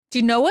Do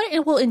you know what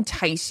it will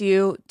entice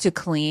you to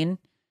clean?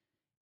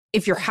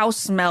 If your house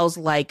smells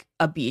like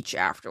a beach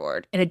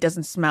afterward and it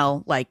doesn't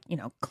smell like,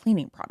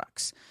 cleaning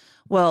products.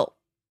 Well,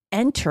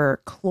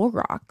 enter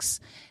Clorox.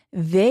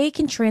 They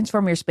can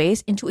transform your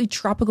space into a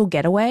tropical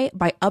getaway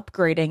by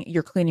upgrading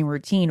your cleaning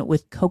routine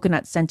with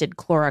coconut-scented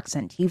Clorox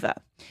Scentiva.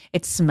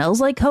 It smells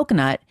like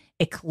coconut,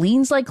 it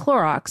cleans like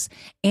Clorox,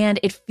 and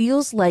it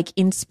feels like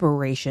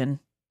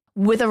inspiration.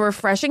 With a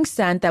refreshing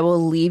scent that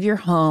will leave your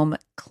home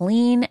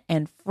clean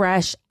and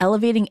fresh,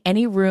 elevating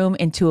any room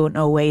into an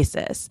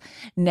oasis.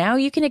 Now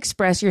you can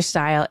express your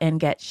style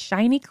and get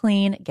shiny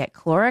clean. Get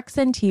Clorox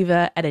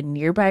Scentiva at a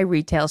nearby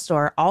retail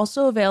store,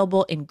 also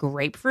available in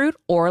grapefruit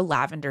or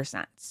lavender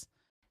scents.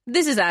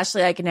 This is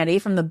Ashley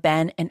Iconetti from the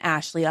Ben and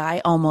Ashley I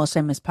Almost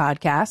Famous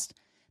podcast.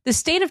 The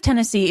state of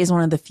Tennessee is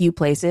one of the few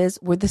places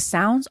where the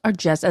sounds are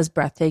just as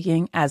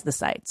breathtaking as the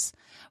sights.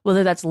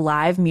 Whether that's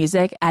live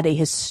music at a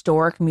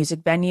historic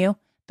music venue,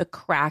 the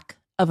crack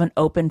of an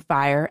open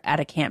fire at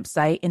a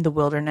campsite in the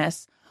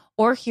wilderness,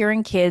 or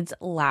hearing kids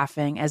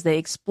laughing as they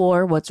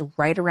explore what's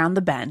right around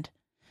the bend,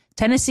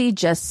 Tennessee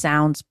just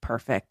sounds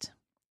perfect.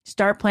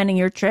 Start planning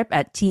your trip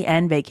at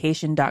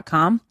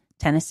tnvacation.com.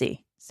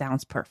 Tennessee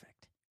sounds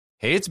perfect.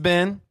 Hey, it's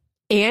Ben.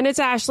 And it's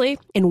Ashley,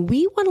 and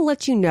we want to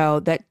let you know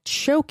that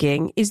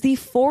choking is the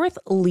 4th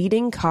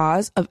leading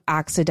cause of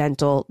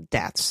accidental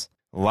deaths.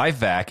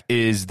 LifeVac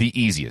is the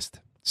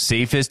easiest,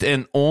 safest,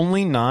 and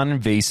only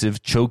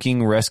non-invasive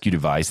choking rescue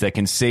device that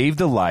can save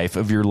the life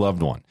of your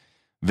loved one.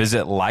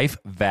 Visit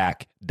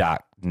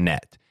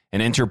lifevac.net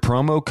and enter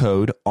promo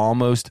code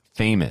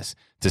ALMOSTFAMOUS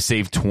to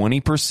save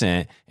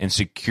 20% and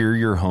secure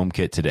your home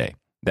kit today.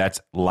 That's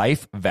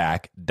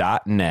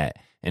lifevac.net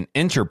and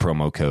enter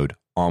promo code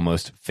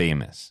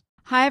ALMOSTFAMOUS.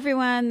 Hi,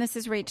 everyone. This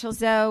is Rachel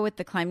Zoe with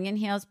the Climbing in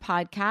Heels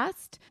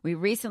podcast. We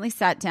recently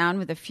sat down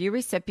with a few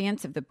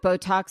recipients of the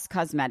Botox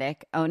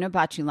Cosmetic,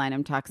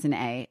 Onabotulinum Toxin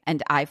A,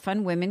 and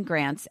iFund Women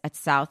grants at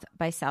South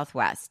by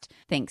Southwest,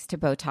 thanks to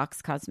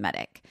Botox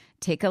Cosmetic.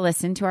 Take a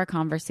listen to our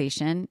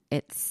conversation.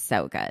 It's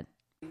so good.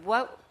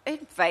 What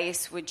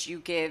advice would you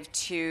give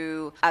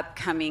to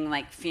upcoming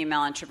female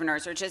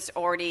entrepreneurs or just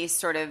already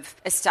sort of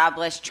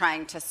established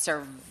trying to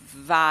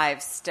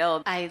survive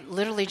still? I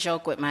literally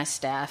joke with my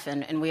staff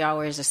and we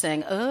always are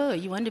saying, oh,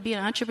 you want to be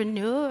an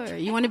entrepreneur?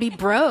 You want to be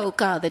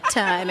broke all the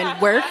time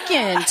and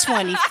working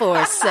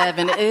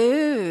 24/7.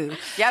 Ooh.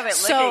 Yeah, but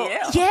look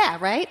at you. Yeah,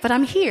 right? But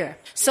I'm here.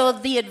 So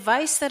the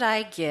advice that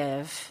I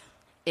give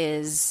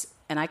is,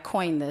 and I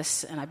coined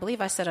this, and I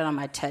believe I said it on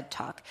my TED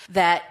Talk,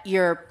 that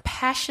your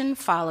passion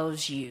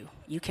follows you.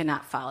 You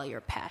cannot follow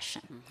your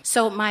passion. Mm-hmm.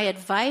 So my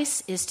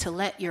advice is to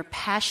let your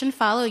passion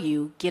follow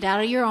you, get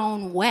out of your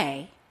own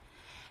way,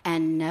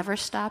 and never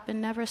stop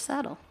and never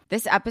settle.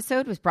 This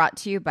episode was brought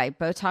to you by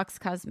Botox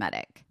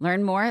Cosmetic.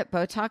 Learn more at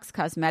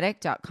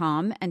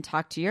BotoxCosmetic.com and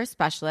talk to your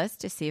specialist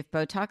to see if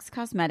Botox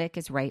Cosmetic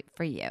is right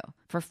for you.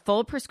 For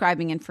full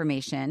prescribing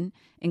information,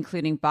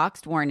 including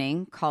boxed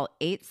warning, call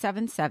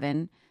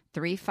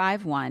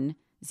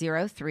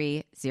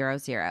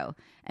 877-351-0300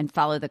 and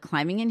follow the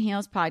Climbing in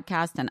Heels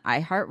podcast on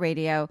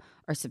iHeartRadio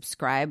or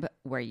subscribe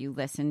where you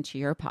listen to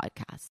your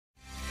podcast.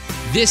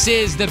 This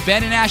is the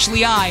Ben and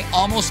Ashley I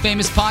Almost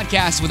Famous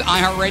podcast with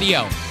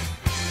iHeartRadio.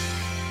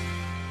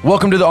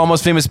 Welcome to the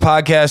Almost Famous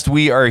podcast.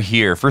 We are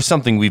here for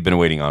something we've been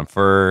waiting on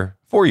for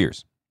 4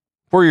 years.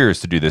 4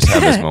 years to do this,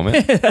 have this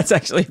moment. That's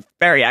actually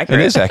very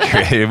accurate. It is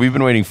accurate. We've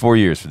been waiting 4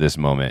 years for this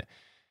moment.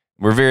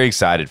 We're very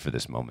excited for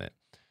this moment.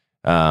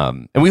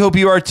 And we hope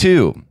you are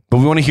too. But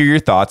we want to hear your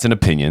thoughts and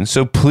opinions.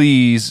 So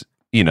please,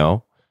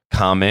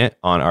 comment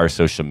on our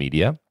social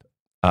media.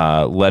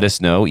 Let us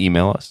know.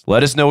 Email us.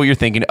 Let us know what you're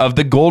thinking of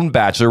The Golden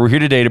Bachelor. We're here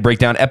today to break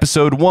down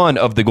episode 1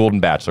 of The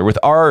Golden Bachelor with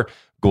our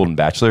Golden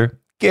Bachelor,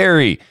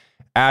 Gary.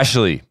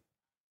 Ashley,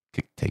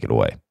 take it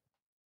away.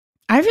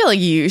 I feel like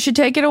you should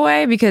take it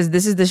away because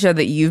this is the show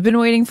that you've been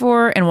waiting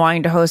for and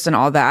wanting to host and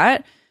all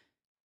that.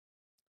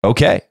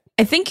 Okay.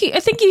 I think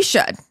you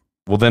should.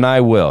 Well, then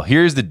I will.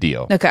 Here's the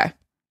deal. Okay.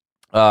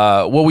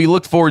 What we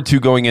look forward to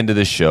going into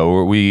this show,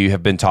 what we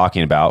have been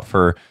talking about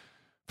for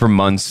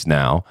months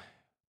now,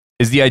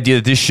 is the idea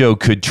that this show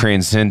could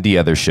transcend the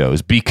other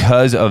shows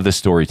because of the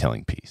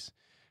storytelling piece.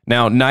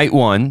 Now, night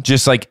one,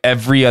 just like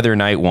every other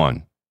night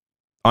one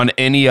on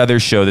any other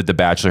show that The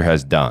Bachelor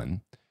has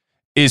done,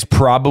 is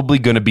probably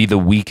going to be the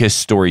weakest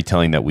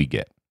storytelling that we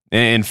get.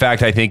 In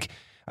fact, I think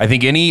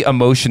any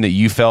emotion that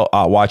you felt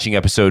watching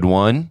episode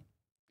 1,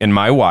 and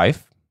my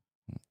wife,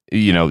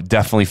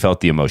 definitely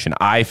felt the emotion.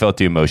 I felt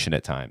the emotion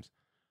at times.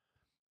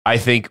 I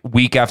think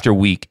week after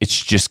week, it's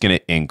just going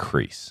to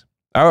increase.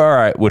 All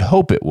right, would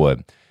hope it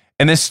would.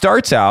 And this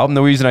starts out, and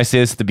the reason I say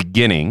this at the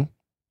beginning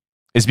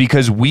is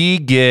because we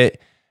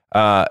get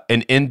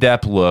an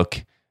in-depth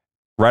look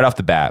right off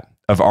the bat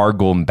of our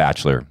Golden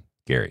Bachelor,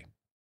 Gary.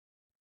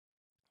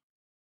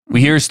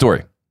 We hear his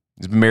story.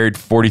 He's been married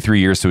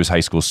 43 years to his high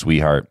school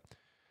sweetheart.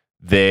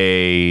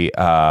 They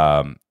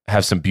have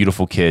some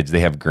beautiful kids. They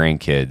have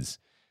grandkids.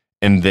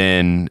 And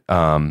then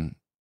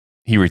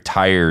he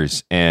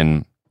retires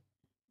and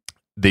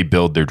they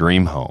build their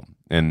dream home.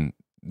 And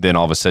then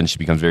all of a sudden she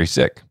becomes very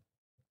sick.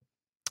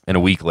 And a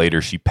week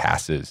later, she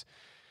passes.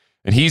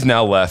 And he's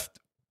now left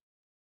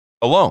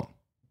alone.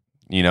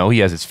 You know, he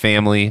has his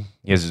family,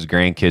 he has his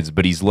grandkids,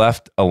 but he's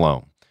left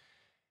alone.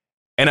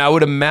 And I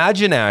would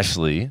imagine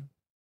Ashley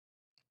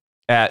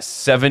at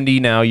 70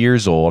 now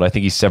years old, I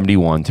think he's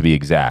 71 to be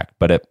exact,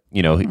 but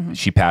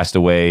she passed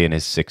away in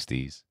his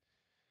 60s.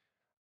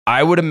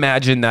 I would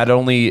imagine not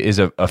only is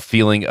a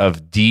feeling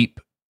of deep,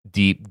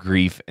 deep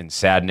grief and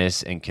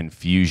sadness and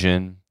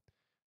confusion,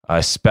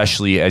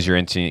 especially as you're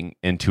entering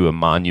into a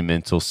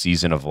monumental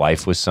season of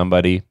life with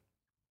somebody.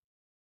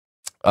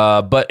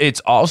 But it's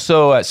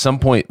also at some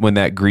point when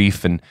that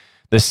grief and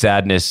the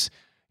sadness,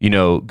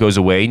 goes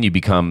away and you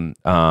become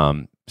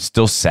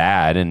still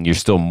sad and you're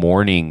still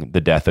mourning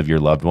the death of your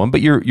loved one,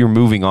 but you're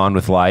moving on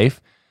with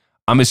life.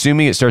 I'm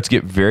assuming it starts to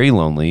get very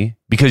lonely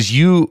because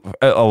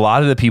a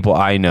lot of the people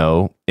I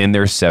know in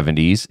their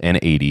 70s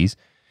and 80s,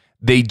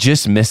 they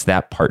just miss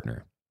that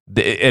partner.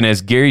 And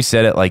as Gary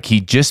said it, like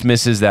he just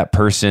misses that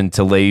person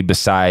to lay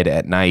beside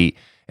at night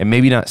and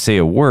maybe not say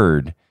a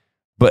word,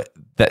 but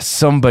that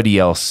somebody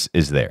else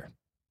is there.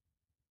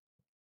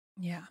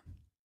 Yeah.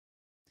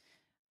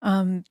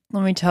 Let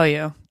me tell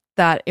you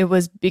that it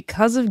was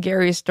because of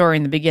Gary's story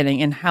in the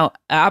beginning and how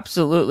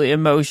absolutely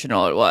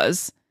emotional it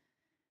was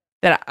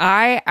that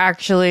I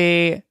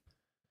actually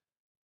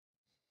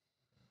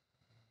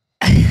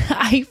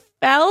I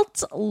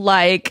felt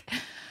like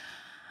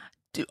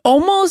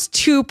almost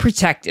too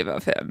protective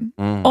of him.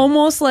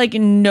 Almost like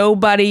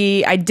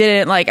nobody,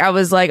 I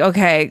was like,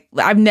 okay,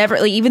 I've never,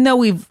 like, even though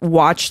we've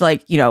watched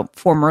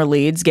former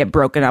leads get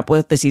broken up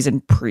with the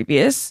season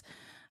previous,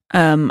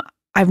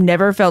 I've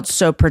never felt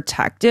so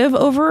protective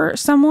over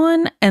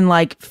someone and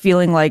like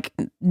feeling like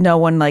no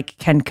one like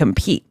can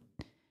compete.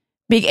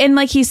 And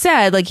like he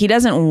said, like he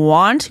doesn't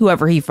want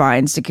whoever he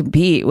finds to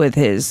compete with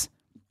his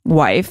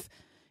wife.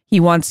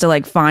 He wants to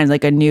like find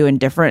like a new and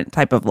different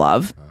type of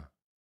love.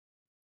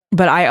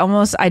 But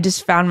I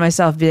just found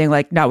myself being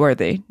like, not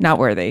worthy.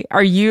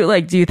 Are you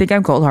like, do you think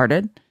I'm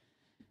cold-hearted?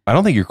 I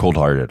don't think you're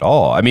cold-hearted at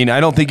all. I mean, I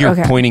don't think you're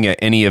pointing at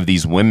any of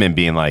these women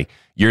being like,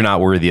 you're not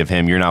worthy of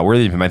him. You're not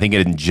worthy of him. I think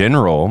in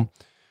general,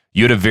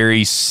 you had a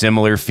very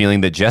similar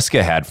feeling that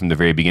Jessica had from the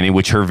very beginning,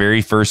 which her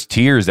very first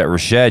tears that were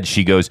shed,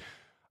 she goes,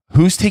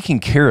 who's taking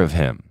care of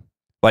him?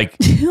 Like,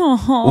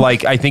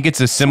 like I think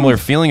it's a similar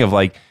feeling of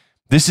like,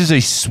 this is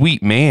a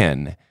sweet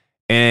man.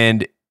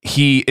 And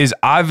he is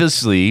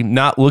obviously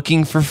not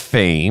looking for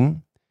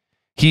fame.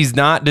 He's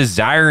not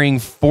desiring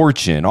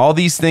fortune. All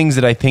these things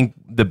that I think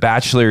The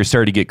Bachelor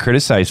started to get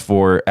criticized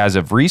for as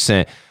of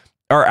recent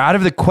are out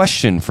of the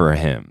question for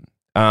him.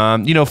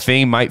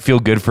 Fame might feel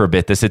good for a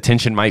bit. This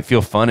attention might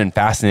feel fun and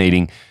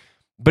fascinating,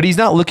 but he's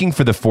not looking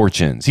for the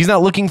fortunes. He's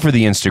not looking for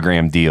the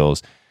Instagram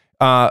deals.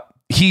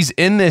 He's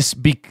in this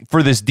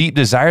for this deep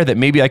desire that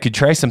maybe I could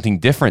try something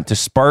different to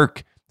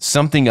spark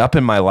something up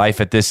in my life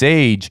at this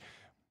age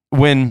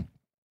when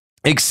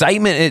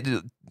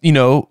excitement, you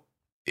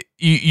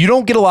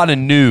don't get a lot of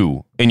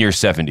new in your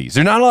 70s.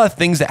 There's not a lot of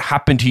things that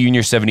happen to you in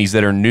your 70s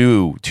that are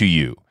new to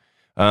you.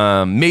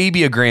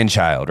 Maybe a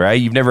grandchild, right?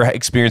 You've never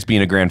experienced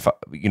being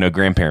a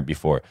grandparent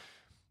before.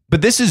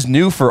 But this is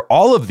new for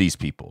all of these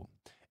people,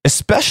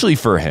 especially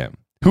for him,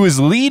 who is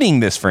leading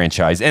this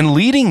franchise and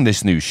leading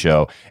this new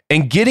show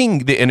and getting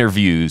the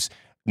interviews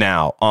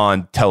now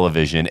on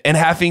television and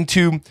having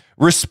to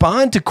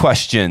respond to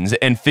questions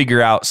and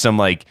figure out some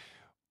like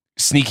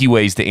sneaky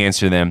ways to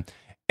answer them.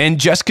 And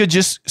Jessica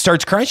just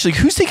starts crying. She's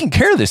like, who's taking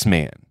care of this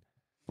man?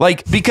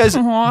 Like, because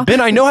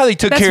Ben, I know how they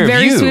took care of you.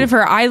 That's very sweet of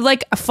her. I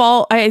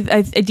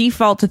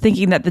default to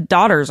thinking that the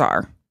daughters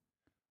are.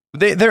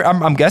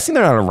 I'm guessing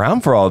they're not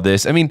around for all of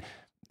this. I mean,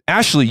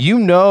 Ashley,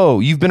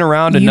 you've been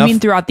around enough. You mean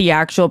throughout the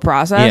actual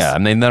process? Yeah, I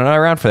mean, they're not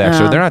around for that.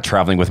 So they're not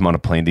traveling with him on a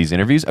plane, these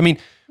interviews. I mean,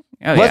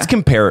 let's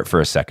compare it for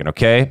a second,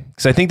 okay?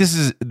 Because I think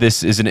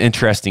this is an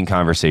interesting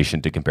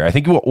conversation to compare. I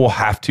think we'll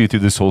have to, through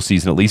this whole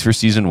season, at least for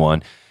season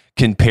 1,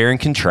 compare and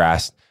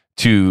contrast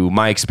to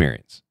my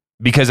experience.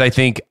 Because I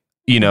think,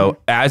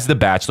 as the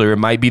Bachelor, it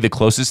might be the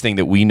closest thing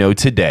that we know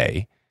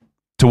today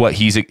to what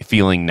he's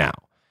feeling now.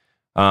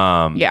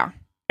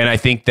 And I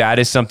think that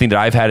is something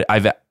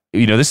that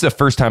this is the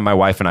first time my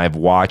wife and I have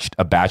watched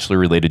a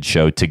Bachelor-related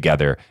show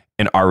together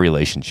in our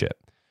relationship.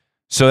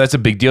 So that's a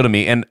big deal to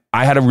me. And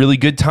I had a really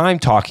good time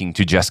talking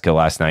to Jessica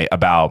last night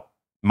about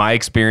my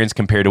experience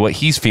compared to what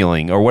he's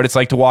feeling, or what it's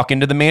like to walk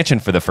into the mansion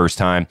for the first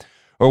time,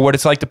 or what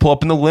it's like to pull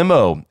up in the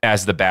limo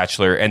as the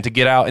Bachelor and to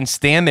get out and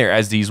stand there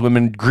as these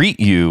women greet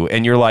you.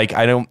 And you're like,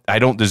 I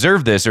don't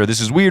deserve this, or this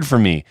is weird for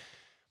me.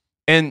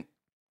 And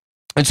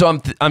so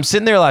I'm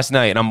sitting there last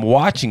night and I'm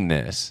watching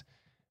this,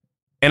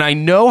 and I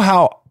know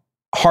how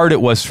hard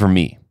it was for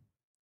me.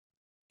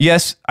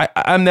 Yes,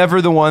 I'm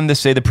never the one to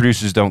say the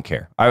producers don't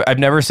care. I've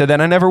never said that,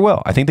 and I never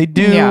will. I think they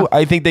do. Yeah.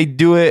 I think they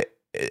do it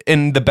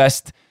in the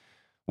best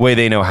way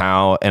they know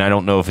how, and I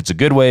don't know if it's a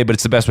good way, but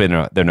it's the best way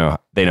they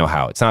know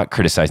how. It's not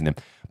criticizing them.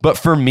 But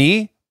for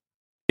me,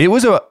 it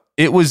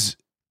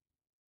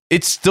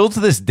still to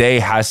this day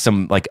has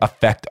some like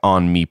effect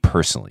on me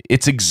personally.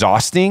 It's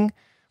exhausting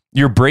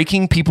You're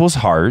breaking people's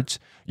hearts.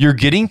 You're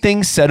getting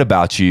things said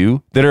about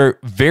you that are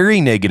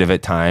very negative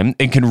at times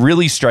and can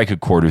really strike a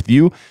chord with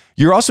you.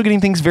 You're also getting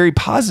things very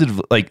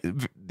positive. Like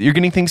you're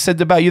getting things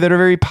said about you that are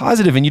very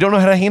positive, and you don't know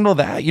how to handle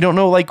that. You don't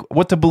know like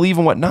what to believe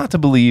and what not to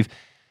believe.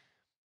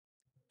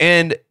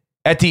 And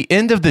at the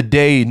end of the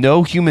day,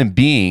 no human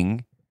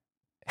being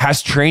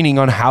has training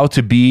on how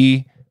to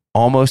be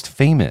almost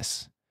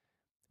famous.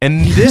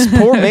 And this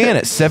poor man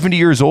at 70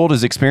 years old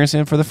is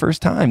experiencing it for the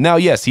first time. Now,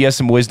 yes, he has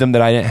some wisdom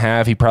that I didn't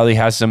have. He probably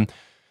has some,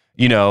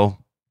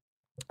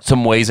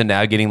 some ways of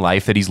navigating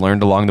life that he's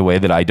learned along the way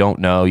that I don't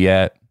know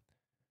yet.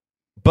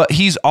 But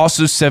he's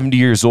also 70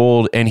 years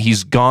old and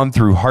he's gone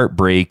through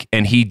heartbreak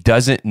and he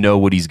doesn't know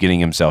what he's getting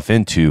himself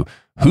into.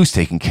 Who's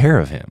taking care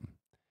of him?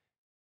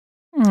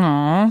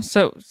 Aw,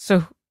 so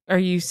are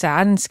you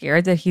sad and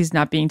scared that he's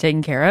not being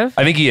taken care of?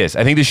 I think he is.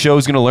 I think the show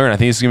is going to learn. I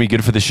think it's going to be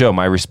good for the show.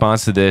 My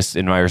response to this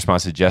and my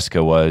response to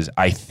Jessica was,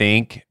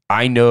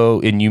 I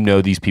know, and you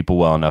know these people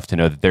well enough to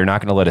know that they're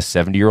not going to let a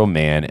 70-year-old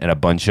man and a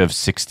bunch of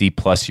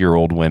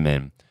 60-plus-year-old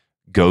women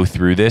go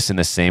through this in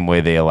the same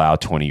way they allow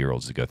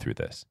 20-year-olds to go through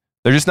this.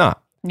 They're just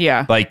not.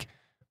 Yeah. Like,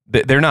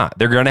 they're not.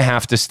 They're going to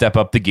have to step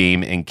up the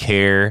game and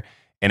care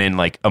and in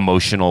like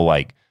emotional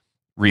like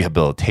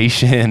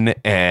rehabilitation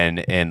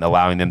and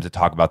allowing them to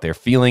talk about their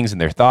feelings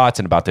and their thoughts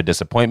and about their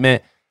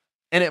disappointment.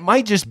 And it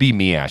might just be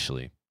me,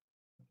 Ashley.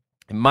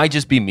 It might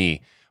just be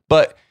me.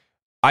 But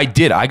I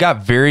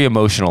got very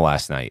emotional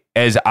last night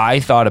as I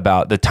thought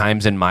about the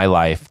times in my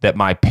life that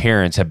my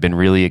parents have been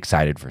really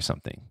excited for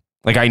something.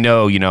 Like I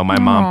know, my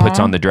mom puts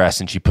on the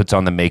dress and she puts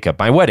on the makeup.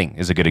 My wedding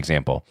is a good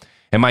example.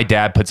 And my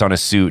dad puts on a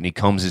suit and he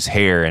combs his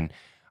hair. And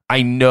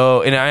I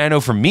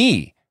know for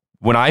me,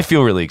 when I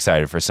feel really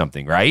excited for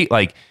something, right?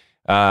 Like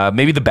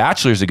maybe The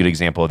Bachelor is a good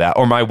example of that.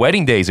 Or my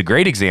wedding day is a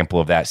great example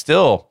of that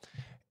still.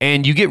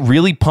 And you get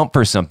really pumped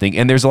for something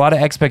and there's a lot of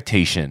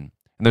expectation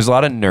and there's a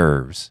lot of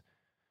nerves.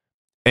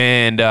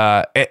 And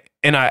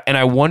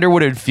I wonder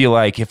what it would feel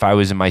like if I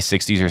was in my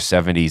 60s or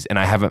 70s and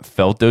I haven't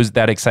felt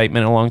that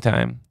excitement in a long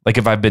time. Like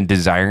if I've been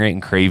desiring it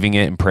and craving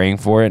it and praying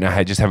for it and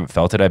I just haven't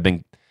felt it. I've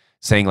been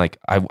saying like,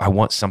 I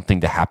want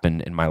something to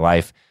happen in my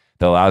life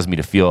that allows me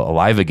to feel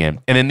alive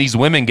again. And then these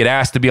women get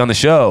asked to be on the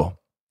show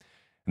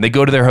and they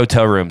go to their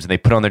hotel rooms and they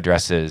put on their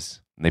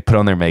dresses and they put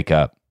on their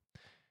makeup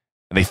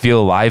and they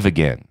feel alive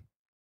again.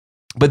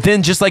 But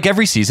then just like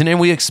every season, and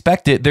we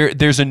expect it,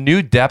 there's a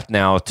new depth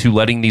now to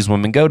letting these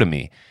women go to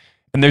me.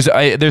 And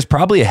there's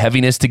probably a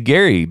heaviness to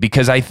Gary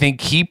because I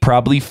think he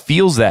probably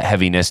feels that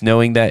heaviness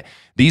knowing that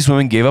these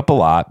women gave up a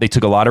lot. They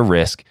took a lot of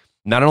risk.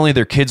 Not only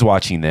their kids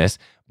watching this,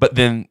 but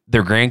then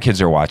their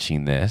grandkids are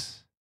watching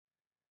this.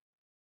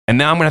 And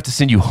now I'm going to have to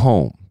send you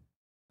home.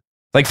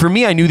 Like for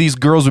me, I knew these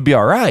girls would be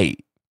all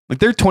right. Like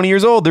they're 20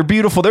 years old. They're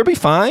beautiful. They'll be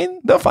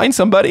fine. They'll find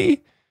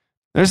somebody.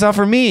 It's not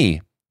for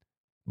me.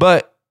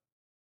 But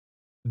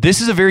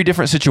this is a very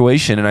different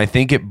situation. And I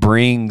think it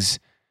brings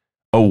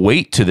a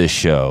weight to this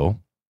show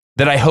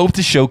that I hope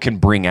the show can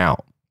bring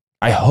out.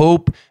 I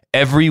hope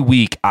every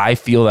week I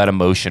feel that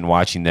emotion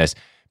watching this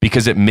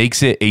because it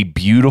makes it a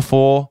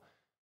beautiful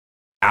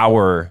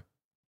hour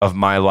of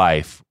my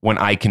life when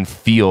I can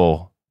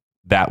feel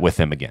that with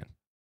him again.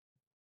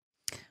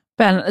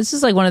 Ben, this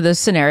is like one of those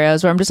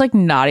scenarios where I'm just like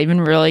not even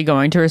really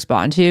going to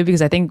respond to you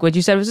because I think what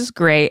you said was just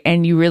great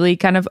and you really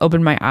kind of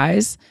opened my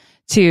eyes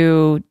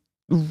to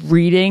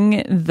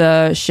reading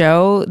the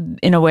show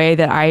in a way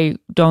that I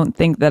don't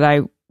think that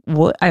I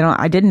would.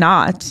 I did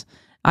not.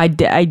 I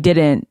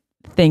didn't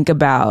think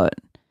about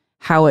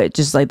how it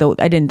just like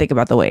I didn't think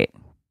about the weight.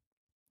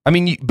 I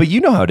mean, but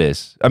you know how it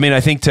is. I mean, I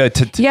think to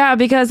yeah,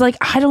 because like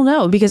I don't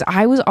know because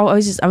I was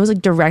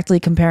like directly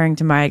comparing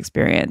to my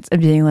experience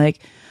and being like,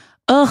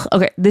 ugh,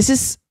 okay, this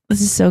is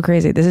so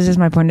crazy. This is just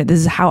my point. This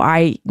is how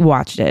I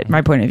watched it.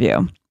 My point of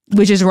view,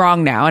 which is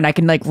wrong now, and I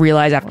can like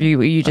realize after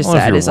what you just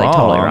said is like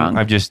totally wrong.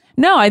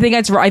 I think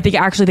it's I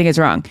actually think it's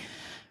wrong.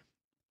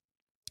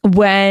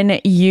 When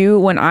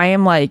I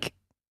am like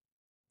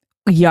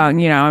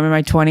young, I'm in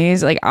my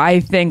 20s, like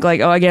I think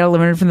like, oh, I get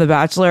eliminated from The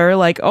Bachelor,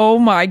 like, oh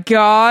my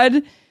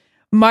God,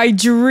 my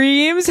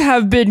dreams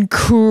have been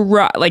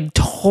crushed, like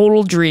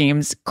total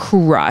dreams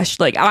crushed.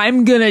 Like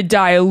I'm gonna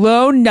die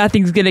alone.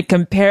 Nothing's gonna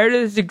compare to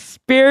this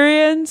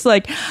experience.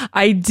 Like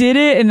I did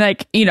it, and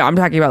like I'm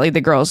talking about like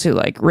the girls who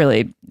like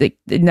really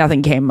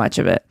nothing came much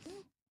of it.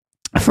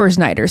 First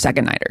nighters,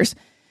 second nighters.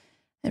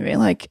 And being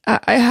like,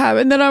 I have,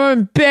 and then I'm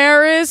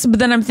embarrassed. But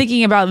then I'm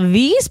thinking about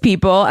these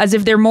people as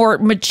if they're more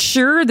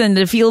mature than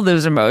to feel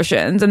those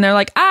emotions. And they're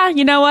like,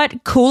 you know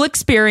what? Cool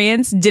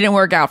experience. Didn't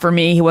work out for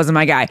me. He wasn't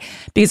my guy.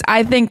 Because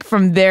I think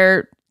from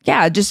there,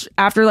 just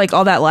after like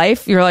all that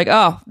life, you're like,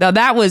 oh, now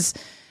that was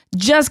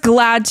just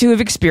glad to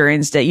have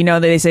experienced it.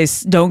 They say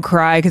don't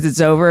cry because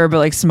it's over, but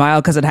like smile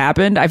because it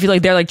happened. I feel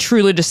like they're like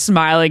truly just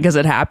smiling because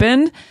it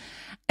happened.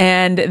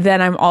 And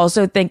then I'm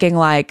also thinking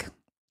like,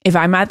 if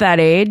I'm at that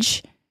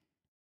age,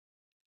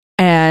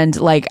 and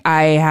like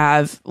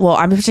I'm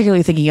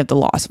particularly thinking of the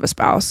loss of a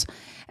spouse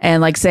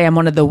and like say I'm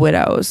one of the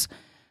widows.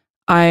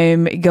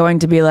 I'm going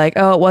to be like,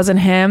 oh, it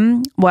wasn't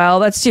him. Well,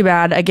 that's too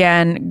bad.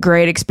 Again,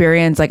 great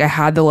experience. Like I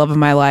had the love of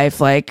my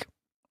life. Like,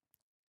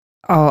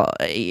 oh,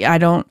 I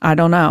don't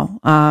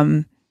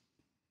know.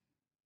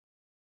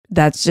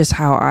 That's just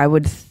how I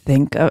would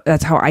think of,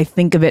 that's how I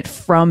think of it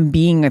from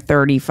being a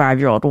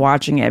 35-year-old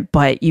watching it.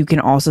 But you can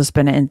also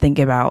spin it and think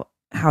about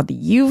how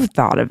you've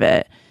thought of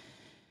it.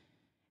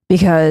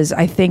 Because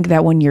I think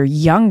that when you're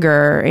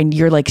younger and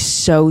you're like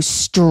so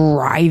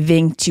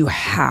striving to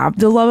have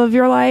the love of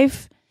your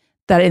life,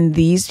 that in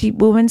these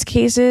women's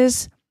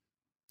cases,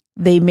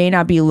 they may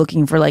not be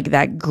looking for like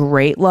that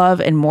great love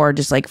and more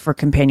just like for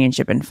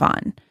companionship and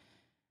fun.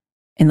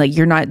 And like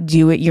you're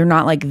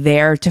not like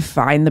there to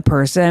find the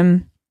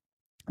person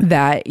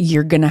that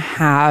you're gonna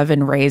have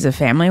and raise a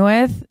family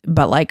with,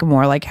 but like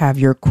more like have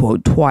your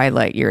quote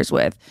twilight years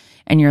with.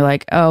 And you're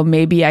like, oh,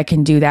 maybe I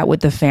can do that with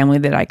the family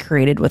that I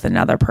created with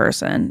another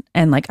person.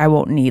 And like I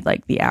won't need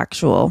like the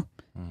actual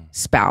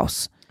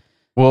spouse.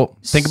 Well,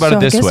 think about it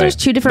this way. I guess there's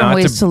two different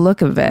ways to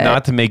look at it.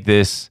 Not to make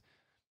this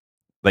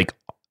like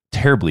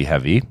terribly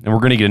heavy, and we're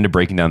going to get into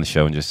breaking down the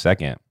show in just a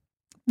second.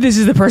 This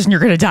is the person you're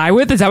going to die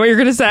with? Is that what you're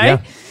going to say?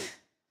 Yeah.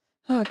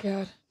 Oh,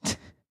 God.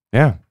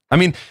 Yeah. I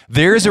mean,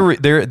 there is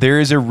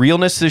a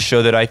realness to the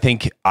show that I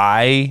think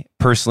I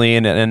personally,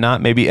 and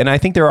not maybe, and I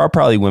think there are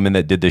probably women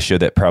that did this show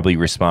that probably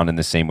respond in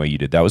the same way you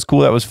did. That was cool.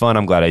 That was fun.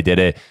 I'm glad I did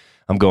it.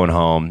 I'm going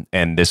home,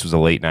 and this was a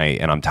late night,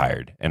 and I'm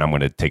tired, and I'm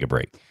going to take a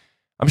break.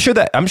 I'm sure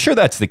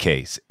that's the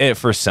case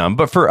for some,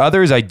 but for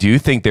others, I do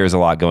think there's a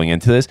lot going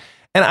into this,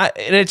 and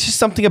it's just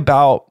something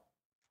about,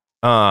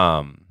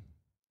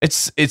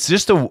 it's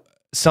just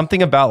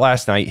something about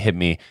last night hit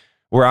me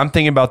where I'm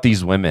thinking about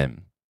these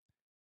women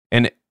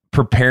and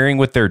preparing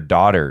with their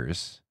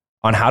daughters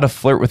on how to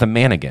flirt with a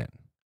man again.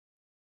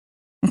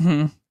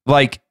 Mm-hmm.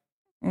 Like,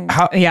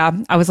 how? Yeah,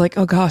 I was like,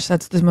 oh gosh,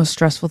 that's the most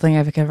stressful thing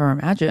I've ever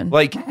imagined.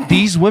 Like,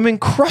 these women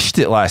crushed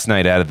it last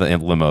night out of the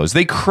limos.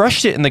 They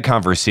crushed it in the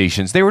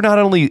conversations. They were not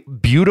only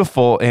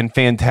beautiful and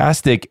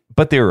fantastic,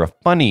 but they were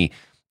funny,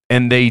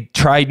 and they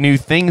tried new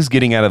things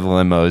getting out of the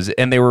limos,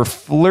 and they were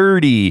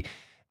flirty,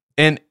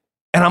 and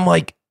I'm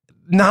like,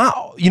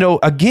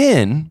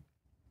 again,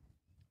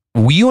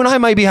 you and I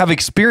might have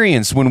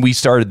experience when we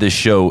started this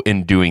show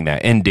in doing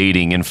that, and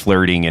dating and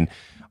flirting and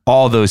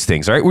all those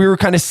things, right? We were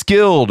kind of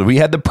skilled. We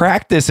had the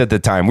practice at the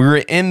time. We were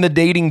in the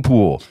dating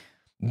pool.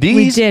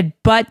 We did,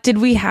 but did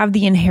we have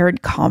the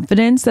inherent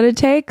confidence that it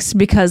takes?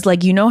 Because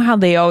like, you know how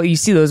you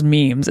see those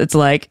memes. It's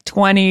like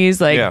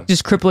 20s, like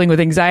just crippling with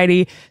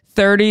anxiety.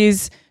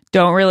 30s,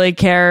 don't really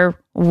care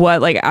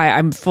what, like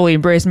I'm fully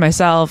embracing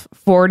myself.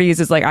 40s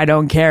is like, I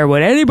don't care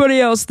what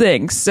anybody else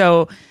thinks.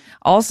 So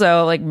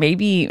also, like,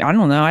 maybe, I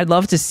don't know, I'd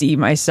love to see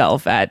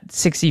myself at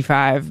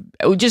 65.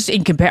 Just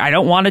in compare, I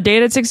don't want to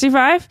date at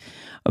 65,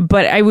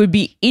 but I would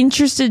be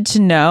interested to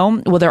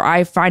know whether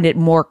I find it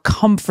more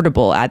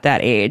comfortable at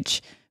that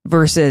age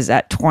versus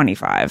at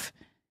 25.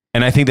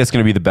 And I think that's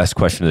going to be the best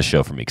question of the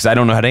show for me, because I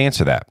don't know how to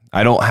answer that.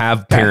 I don't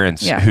have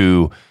parents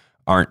who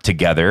aren't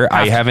together.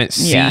 I haven't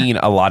seen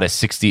a lot of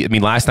 60. I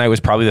mean, last night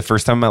was probably the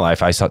first time in my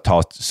life I saw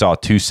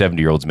two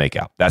 70-year-olds make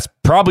out. That's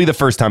probably the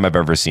first time I've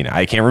ever seen it.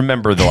 I can't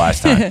remember the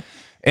last time.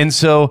 And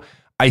so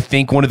I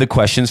think one of the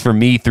questions for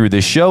me through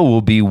this show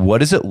will be, what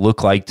does it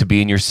look like to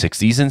be in your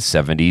 60s and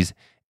 70s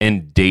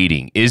and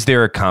dating? Is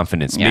there a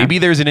confidence? Yeah. Maybe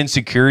there's an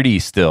insecurity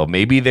still.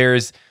 Maybe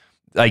there's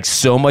like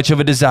so much of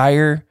a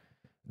desire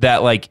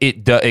that like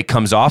it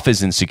comes off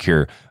as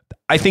insecure.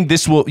 I think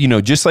this will,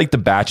 just like The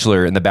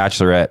Bachelor and The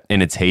Bachelorette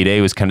in its heyday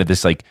was kind of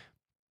this like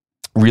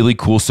really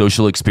cool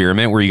social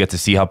experiment where you got to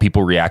see how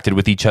people reacted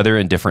with each other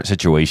in different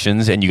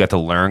situations, and you got to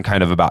learn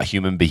kind of about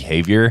human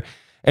behavior.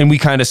 And we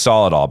kind of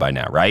saw it all by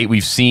now, right?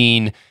 We've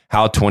seen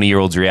how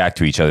 20-year-olds react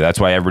to each other. That's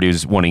why everybody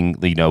was wanting,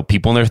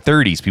 people in their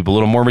 30s, people a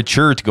little more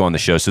mature to go on the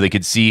show so they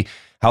could see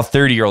how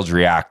 30-year-olds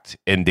react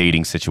in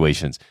dating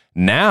situations.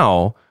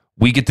 Now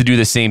we get to do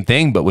the same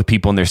thing, but with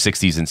people in their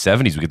 60s and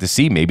 70s, we get to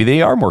see maybe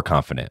they are more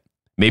confident.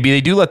 Maybe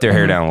they do let their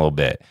hair down a little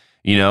bit.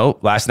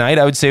 Last night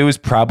I would say it was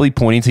probably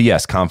pointing to,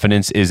 yes,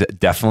 confidence is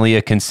definitely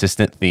a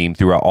consistent theme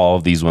throughout all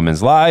of these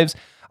women's lives.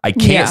 I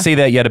can't say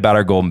that yet about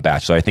our Golden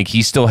Bachelor. I think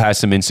he still has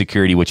some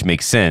insecurity, which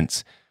makes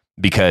sense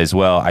because,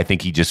 well, I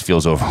think he just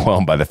feels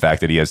overwhelmed by the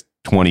fact that he has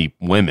 20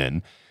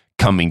 women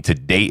coming to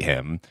date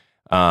him.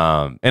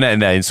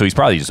 And so he's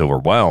probably just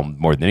overwhelmed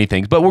more than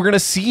anything. But we're going to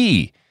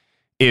see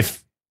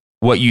if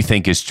what you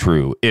think is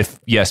true. If,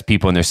 yes,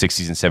 people in their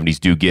 60s and 70s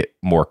do get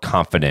more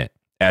confident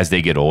as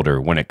they get older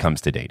when it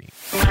comes to dating.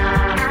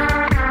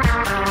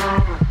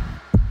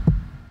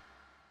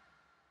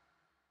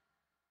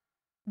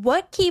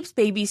 What keeps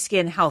baby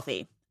skin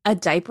healthy? A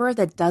diaper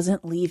that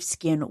doesn't leave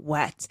skin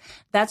wet.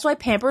 That's why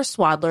Pampers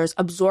Swaddlers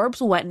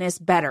absorbs wetness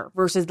better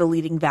versus the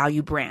leading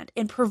value brand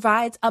and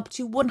provides up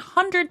to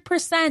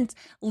 100%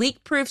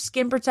 leak-proof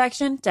skin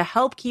protection to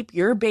help keep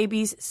your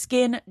baby's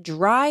skin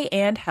dry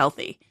and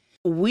healthy.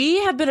 We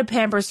have been a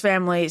Pampers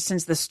family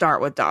since the start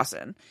with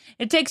Dawson.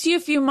 It takes you a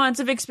few months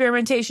of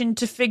experimentation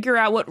to figure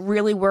out what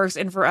really works,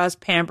 and for us,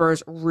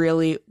 Pampers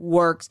really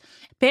works.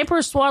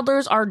 Pampers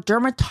Swaddlers are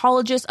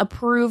dermatologist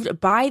approved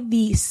by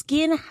the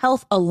Skin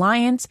Health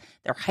Alliance.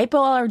 They're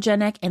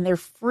hypoallergenic and they're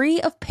free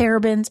of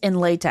parabens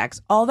and latex.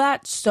 All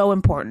that so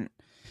important.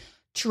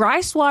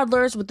 Try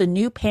Swaddlers with the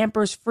new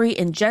Pampers Free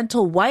and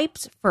Gentle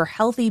wipes for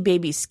healthy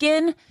baby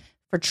skin.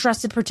 For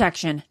trusted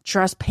protection,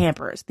 trust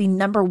Pampers, the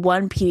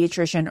 #1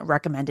 pediatrician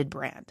recommended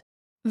brand.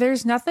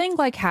 There's nothing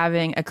like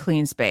having a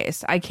clean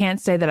space. I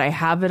can't say that I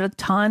have it a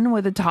ton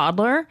with a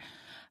toddler,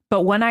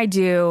 but when I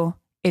do,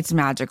 it's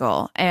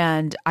magical.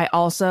 And I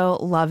also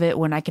love it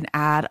when I can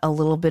add a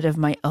little bit of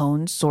my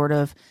own sort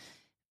of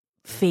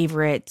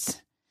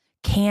favorite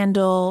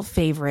candle,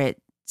 favorite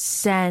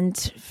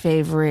scent,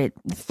 favorite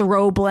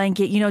throw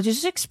blanket,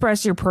 just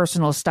express your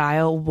personal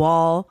style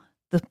while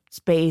the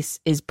space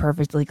is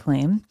perfectly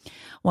clean.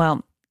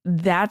 Well,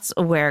 that's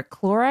where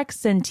Clorox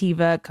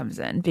Scentiva comes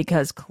in,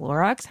 because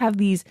Clorox have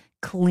these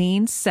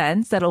clean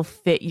scents that'll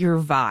fit your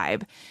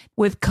vibe.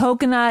 With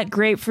coconut,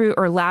 grapefruit,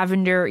 or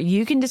lavender,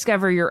 you can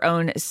discover your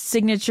own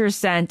signature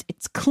scent.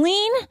 It's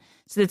clean,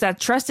 so it's that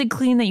trusted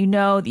clean that you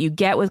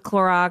get with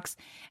Clorox,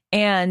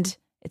 and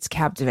it's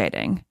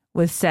captivating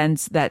with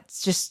scents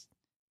that's just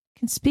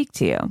can speak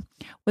to you.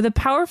 With a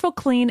powerful,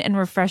 clean, and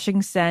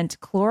refreshing scent,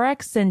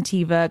 Clorox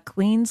Scentiva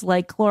cleans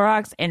like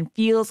Clorox and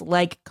feels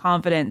like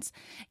confidence.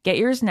 Get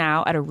yours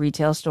now at a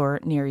retail store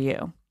near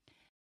you.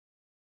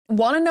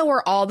 Want to know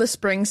where all the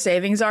spring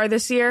savings are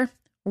this year?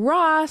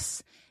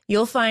 Ross.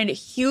 You'll find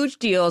huge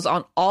deals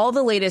on all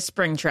the latest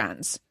spring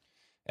trends.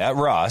 At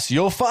Ross,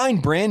 you'll find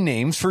brand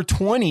names for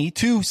 20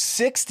 to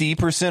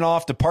 60%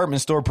 off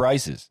department store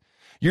prices.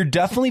 You're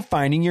definitely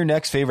finding your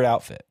next favorite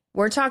outfit.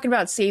 We're talking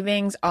about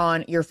savings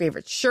on your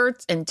favorite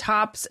shirts and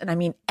tops, and I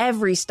mean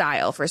every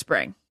style for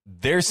spring.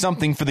 There's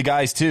something for the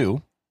guys,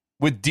 too,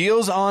 with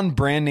deals on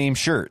brand name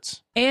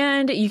shirts.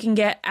 And you can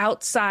get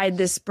outside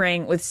this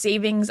spring with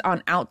savings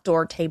on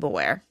outdoor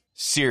tableware.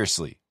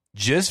 Seriously,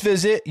 just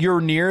visit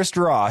your nearest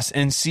Ross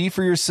and see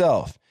for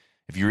yourself.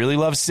 If you really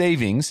love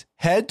savings,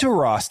 head to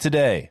Ross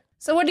today.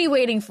 So what are you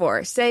waiting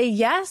for? Say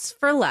yes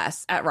for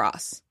less at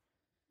Ross.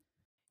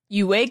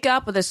 You wake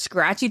up with a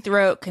scratchy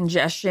throat,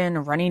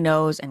 congestion, runny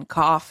nose, and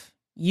cough.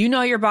 You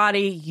know your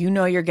body. You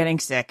know you're getting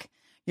sick.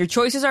 Your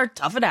choices are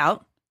tough it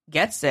out,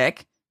 get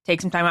sick,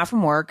 take some time out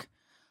from work,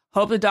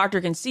 hope the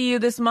doctor can see you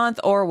this month,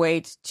 or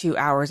wait 2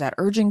 hours at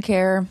urgent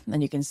care.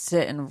 Then you can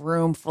sit in a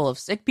room full of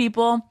sick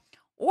people.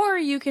 Or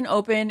you can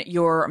open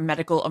your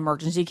medical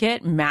emergency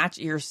kit, match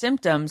your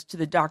symptoms to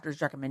the doctor's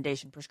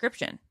recommendation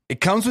prescription. It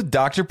comes with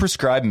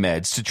doctor-prescribed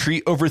meds to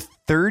treat over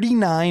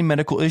 39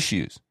 medical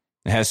issues.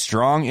 It has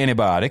strong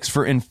antibiotics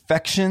for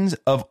infections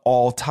of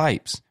all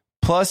types,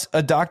 plus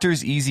a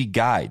doctor's easy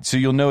guide, so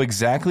you'll know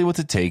exactly what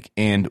to take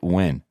and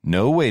when.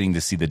 No waiting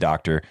to see the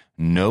doctor,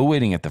 no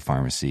waiting at the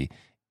pharmacy.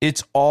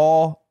 It's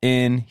all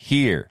in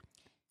here.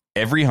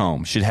 Every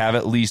home should have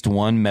at least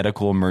one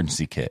medical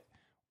emergency kit.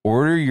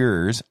 Order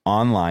yours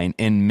online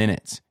in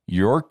minutes.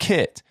 Your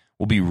kit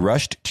will be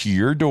rushed to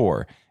your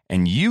door,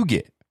 and you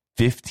get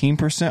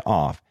 15%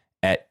 off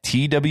at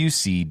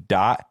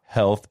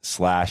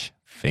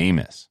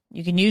twc.health/famous.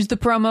 You can use the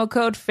promo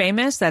code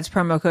FAMOUS. That's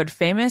promo code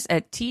FAMOUS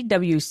at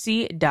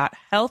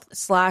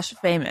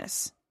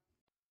twc.health/famous.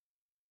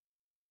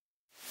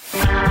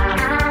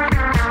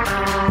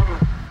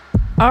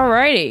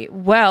 Alrighty.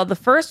 Well, the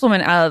first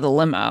woman out of the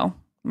limo,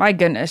 my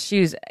goodness,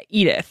 she's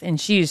Edith, and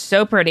she's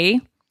so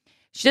pretty.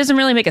 She doesn't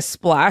really make a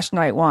splash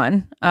night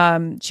one.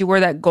 She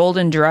wore that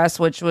golden dress,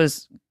 which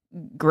was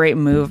great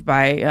move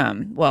by,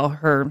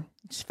 her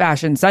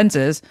fashion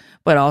senses,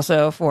 but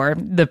also for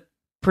the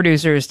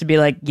producers to be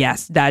like,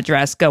 yes, that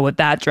dress, go with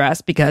that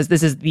dress, because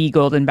this is the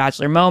Golden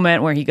Bachelor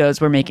moment where he goes,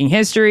 we're making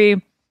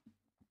history.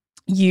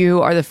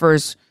 You are the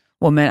first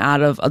woman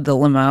out of the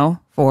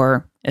limo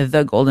for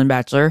the Golden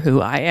Bachelor,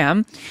 who I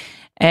am.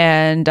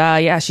 And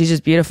she's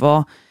just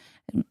beautiful.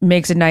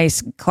 Makes a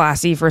nice,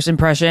 classy first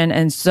impression.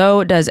 And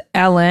so does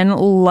Ellen.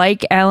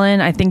 Like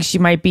Ellen, I think she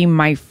might be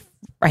my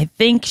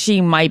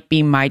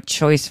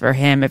choice for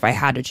him if I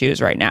had to choose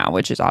right now,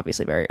 which is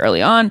obviously very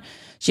early on.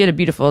 She had a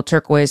beautiful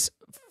turquoise,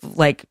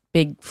 like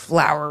big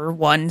flower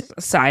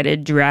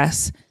one-sided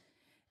dress.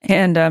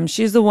 And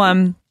she's the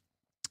one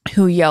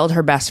who yelled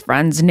her best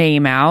friend's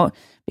name out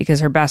because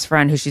her best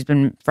friend, who she's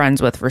been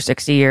friends with for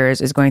 60 years,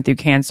 is going through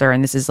cancer.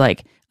 And this is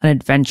like an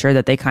adventure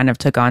that they kind of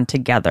took on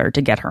together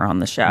to get her on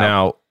the show.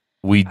 Now,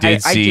 we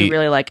did I do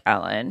really like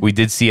Ellen. We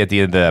did see at the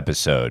end of the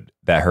episode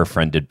that her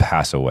friend did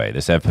pass away.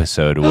 This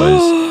episode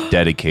was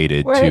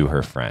dedicated to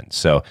her friend.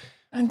 So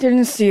I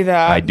didn't see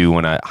that. I do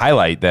want to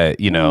highlight that,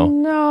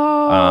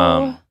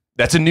 No.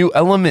 That's a new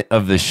element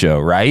of the show,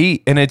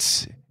 right? And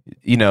it's,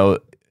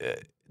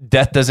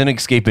 death doesn't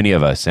escape any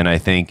of us. And I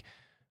think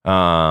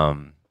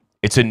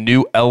it's a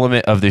new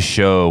element of the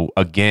show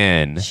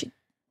again, She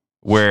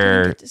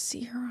where didn't get to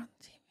see her on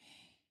TV.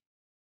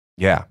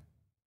 Yeah.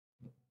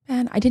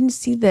 man, I didn't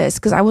see this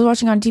because I was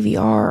watching on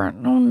DVR.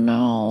 Oh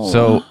no.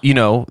 So,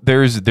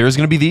 there's going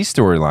to be these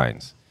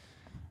storylines.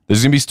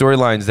 There's going to be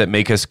storylines that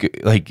make us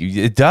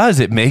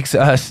it makes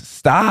us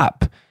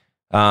stop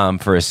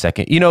for a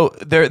second.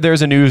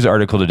 There's a news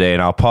article today,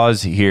 and I'll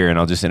pause here and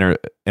I'll just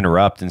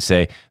interrupt and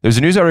say there's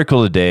a news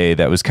article today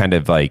that was kind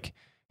of like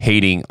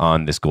hating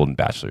on this Golden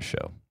Bachelor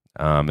show.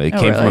 It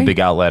came from a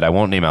big outlet. I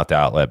won't name out the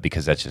outlet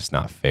because that's just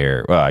not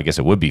fair. Well, I guess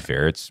it would be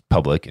fair. It's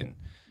public and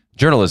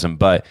journalism,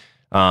 but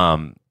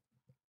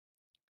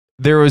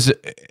there was,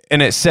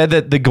 and it said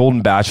that the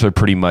Golden Bachelor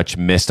pretty much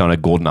missed on a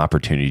golden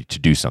opportunity to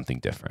do something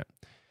different.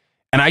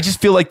 And I just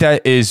feel like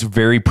that is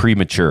very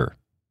premature.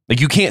 Like,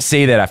 you can't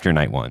say that after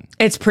night one.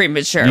 It's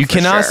premature. You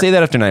cannot say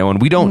that after night one.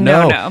 We don't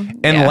know. No.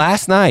 And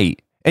last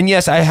night, and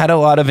yes, I had a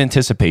lot of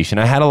anticipation.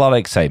 I had a lot of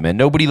excitement.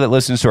 Nobody that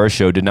listens to our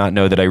show did not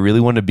know that I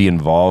really wanted to be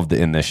involved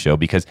in this show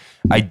because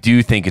I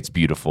do think it's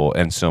beautiful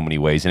in so many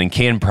ways, and it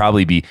can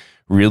probably be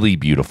really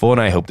beautiful.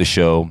 And I hope the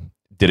show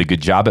did a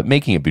good job at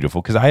making it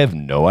beautiful because I have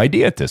no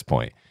idea at this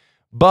point.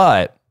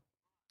 But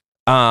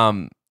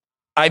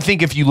I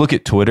think if you look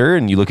at Twitter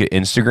and you look at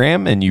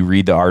Instagram and you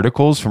read the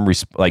articles from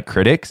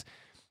critics,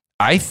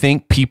 I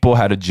think people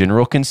had a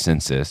general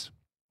consensus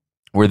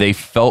where they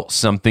felt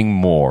something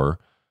more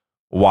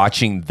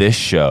watching this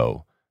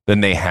show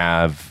than they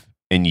have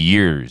in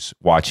years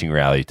watching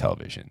reality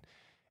television.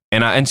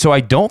 And so I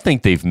don't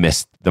think they've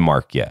missed the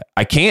mark yet.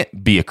 I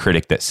can't be a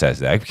critic that says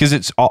that because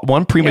it's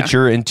one,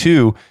 premature, and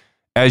two,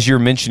 as you're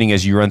mentioning,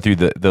 as you run through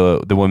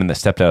the women that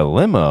stepped out of the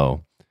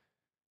limo,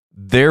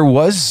 there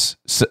was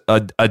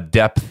a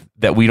depth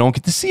that we don't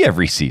get to see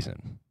every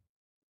season.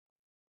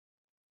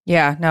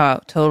 Yeah, no, I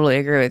totally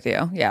agree with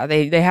you. Yeah,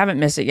 they haven't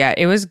missed it yet.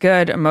 It was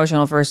good,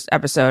 emotional first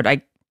episode.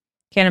 I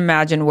can't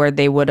imagine where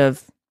they would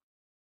have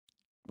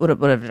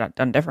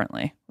done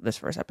differently with this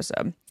first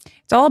episode.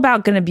 It's all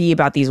going to be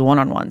about these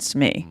one-on-ones to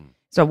me.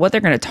 So what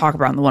they're going to talk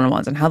about in the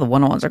one-on-ones and how the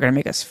one-on-ones are going to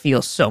make us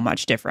feel so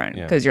much different.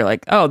 Because you're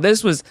like, oh,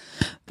 this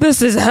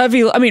is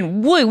heavy. I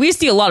mean, we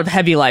see a lot of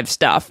heavy life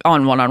stuff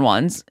on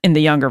one-on-ones in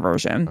the younger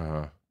version.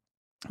 Uh-huh.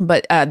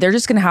 But they're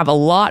just going to have a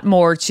lot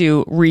more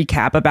to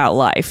recap about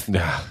life.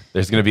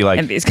 There's going to be like,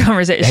 in these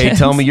conversations. Hey,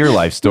 tell me your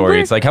life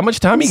story. It's like, how much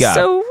time you got?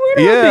 So where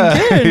do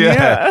I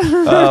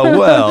begin?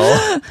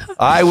 Well,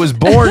 I was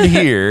born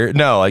here.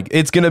 No, like,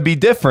 it's going to be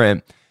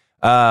different.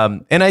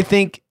 And I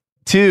think,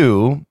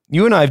 too,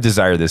 you and I have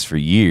desired this for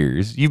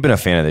years. You've been a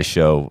fan of this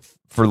show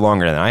for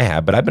longer than I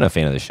have, but I've been a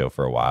fan of this show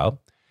for a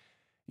while.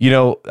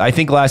 I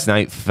think last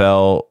night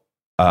felt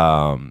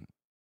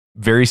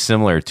very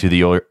similar to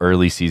the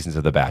early seasons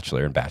of The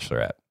Bachelor and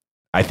Bachelorette.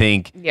 I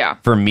think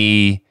for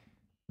me,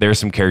 there's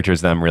some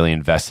characters that I'm really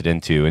invested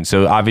into. And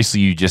so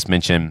obviously you just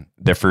mentioned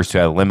the first two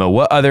out of Limo.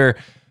 What other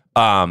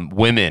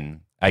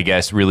women, I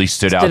guess, really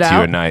stood out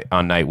to you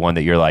on night one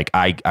that you're like,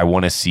 I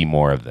want to see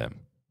more of them?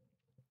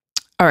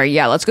 All right,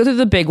 yeah, let's go through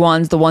the big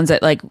ones, the ones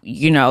that, like,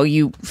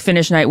 you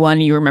finish night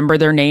one, you remember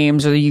their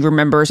names, or you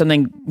remember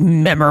something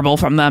memorable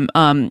from them.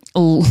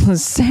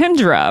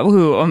 Sandra,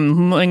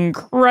 who,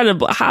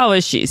 incredible. How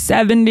is she?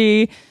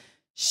 70.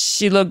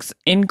 She looks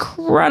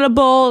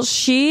incredible.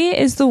 She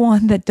is the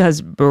one that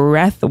does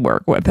breath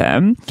work with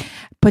him,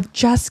 but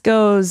just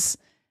goes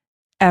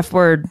F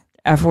word,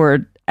 F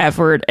word, F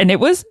word. And it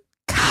was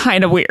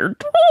kind of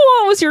weird.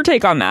 What was your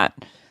take on that?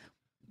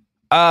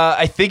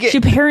 I think she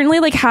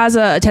apparently has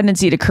a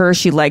tendency to curse.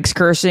 She likes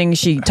cursing.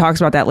 She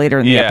talks about that later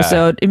in the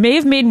episode. It may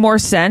have made more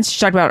sense. She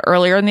talked about it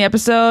earlier in the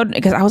episode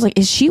because I was like,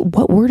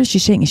 what word is she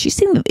saying? Is she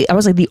saying, I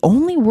was like, the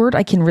only word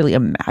I can really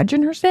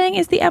imagine her saying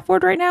is the F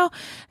word right now,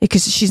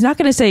 because she's not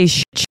going to say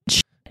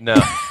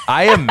No,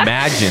 I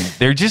imagine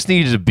there just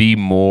needed to be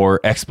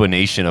more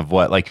explanation of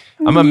what,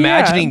 I'm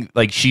imagining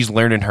she's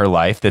learned in her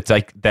life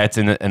that's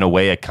in a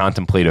way a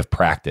contemplative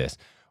practice.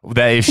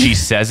 That if she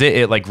says it,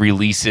 it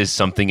releases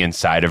something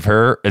inside of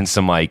her, and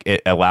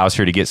it allows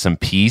her to get some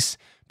peace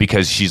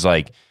because she's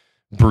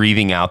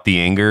breathing out the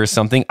anger or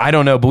something. I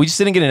don't know, but we just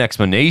didn't get an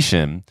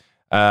explanation.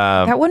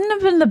 That wouldn't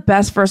have been the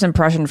best first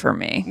impression for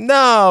me.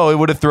 No, it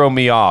would have thrown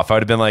me off. I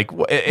would have been like,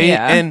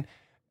 and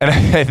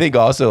I think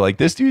also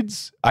this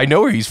dude's, I know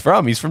where he's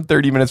from. He's from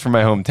 30 minutes from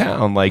my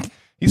hometown.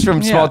 He's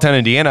from small town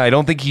Indiana. I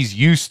don't think he's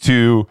used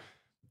to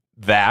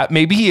that.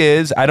 Maybe he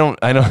is. I don't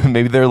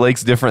maybe their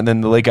lake's different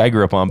than the lake I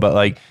grew up on,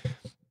 but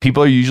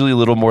people are usually a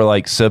little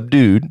more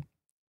subdued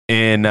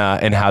in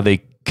how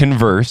they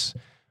converse.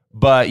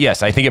 But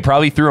yes, I think it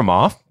probably threw him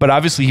off, but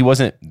obviously he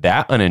wasn't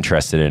that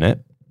uninterested in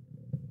it.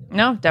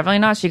 No, definitely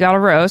not. She got a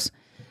rose.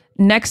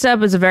 Next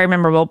up is a very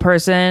memorable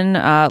person,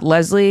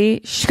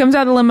 Leslie. She comes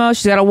out of the limo.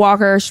 She's got a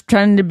walker. She's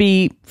trying to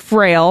be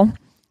frail,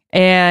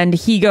 and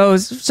he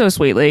goes so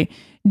sweetly,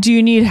 "Do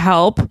you need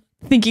help?"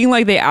 Thinking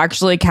they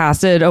actually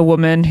casted a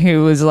woman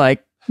who was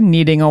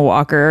needing a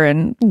walker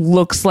and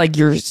looks like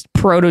your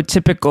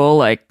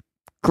prototypical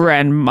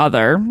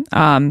grandmother.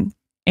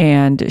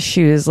 And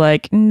she was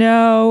like,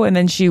 no. And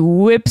then she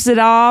whips it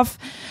off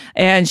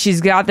and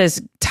she's got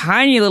this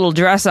tiny little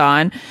dress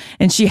on.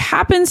 And she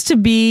happens to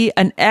be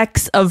an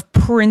ex of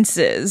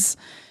Prince's.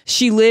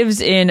 She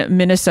lives in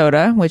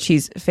Minnesota, which he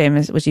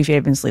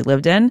famously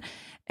lived in.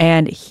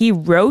 And he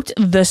wrote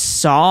the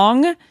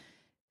song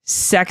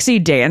Sexy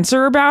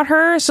Dancer about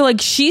her. So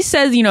like she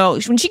says, you know,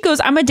 when she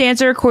goes, I'm a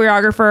dancer,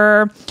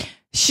 choreographer.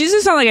 She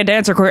doesn't sound like a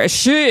dancer.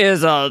 She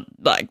is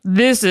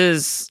this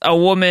is a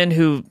woman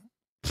who...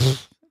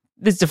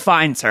 This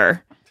defines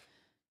her.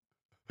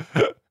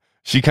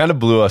 She kind of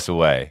blew us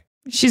away.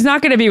 She's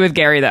not going to be with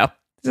Gary, though.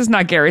 This is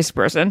not Gary's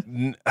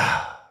person.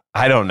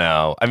 I don't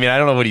know. I mean, I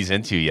don't know what he's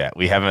into yet.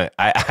 We haven't.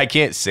 I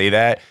can't say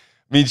that. I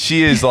mean,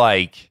 she is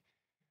like.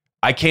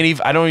 I can't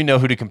even. I don't even know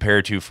who to compare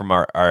her to from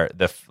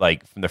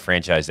from the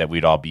franchise that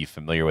we'd all be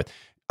familiar with.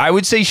 I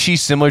would say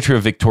she's similar to a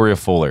Victoria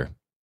Fuller,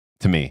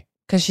 to me.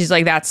 Because she's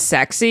like that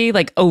sexy,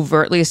 like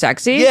overtly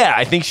sexy. Yeah,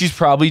 I think she's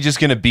probably just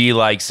going to be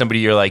like somebody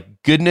you're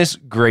like, goodness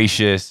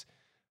gracious.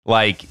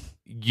 Like,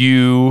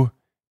 you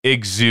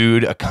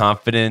exude a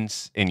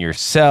confidence in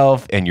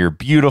yourself and you're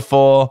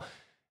beautiful.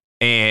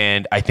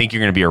 And I think you're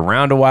going to be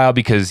around a while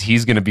because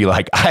he's going to be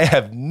like, I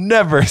have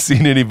never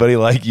seen anybody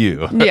like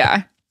you.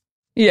 Yeah.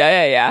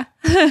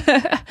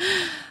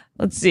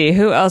 Let's see.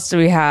 Who else do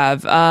we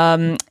have?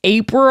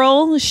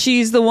 April.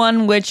 She's the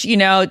one which, you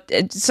know,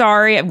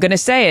 sorry, I'm going to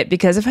say it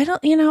because if I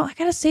don't, you know, I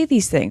got to say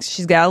these things.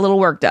 She's got a little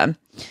work done.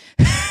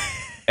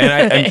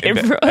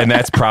 And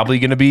that's probably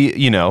going to be,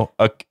 you know,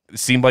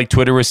 seemed like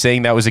Twitter was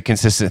saying that was a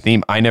consistent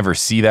theme. I never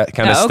see that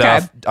kind of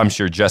stuff. I'm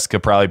sure Jessica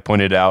probably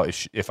pointed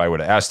out if I would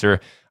have asked her.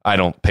 I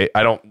don't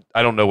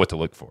know what to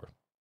look for.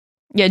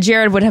 Yeah,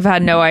 Jared would have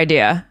had no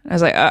idea. I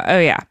was like, oh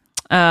yeah.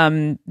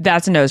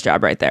 That's a nose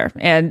job right there.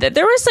 And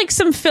there was like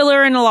some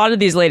filler in a lot of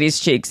these ladies'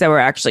 cheeks that were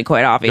actually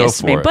quite obvious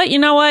to me. But you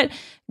know what?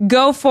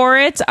 Go for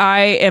it.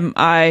 I am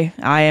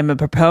a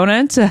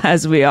proponent,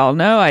 as we all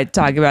know. I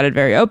talk about it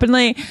very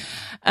openly.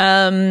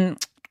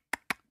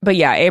 But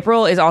yeah,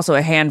 April is also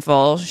a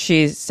handful.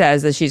 She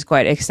says that she's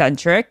quite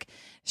eccentric.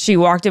 She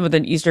walked in with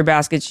an Easter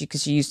basket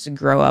because she used to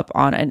grow up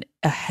on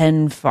a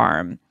hen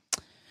farm.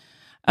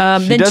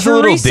 She does a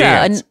little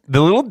dance. The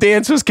little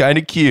dance was kind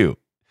of cute.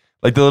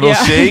 Like the little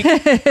shake.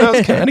 That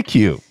was kind of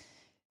cute.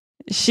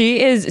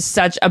 She is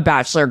such a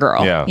Bachelor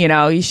girl. Yeah. You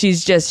know, she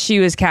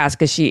was cast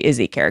because she is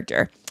a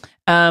character.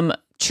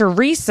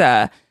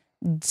 Teresa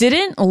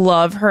didn't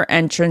love her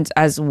entrance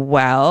as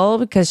well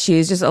because she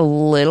was just a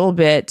little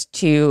bit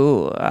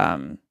too,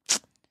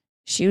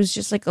 she was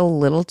just like a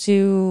little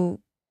too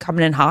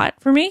coming in hot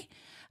for me.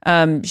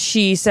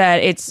 She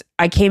said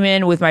I came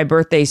in with my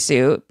birthday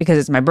suit because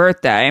it's my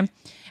birthday.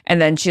 And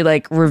then she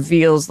like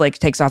reveals, like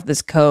takes off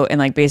this coat and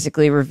like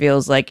basically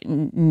reveals like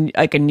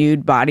like a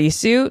nude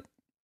bodysuit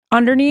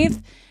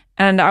underneath.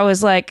 And I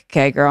was like,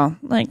 okay, girl,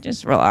 like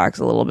just relax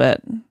a little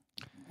bit.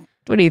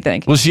 What do you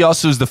think? Well, she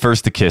also was the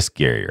first to kiss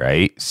Gary,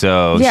 right?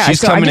 So yeah,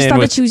 she's so coming I just in thought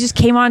with, that she just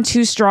came on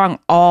too strong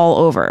all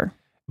over.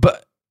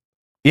 But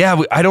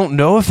yeah, I don't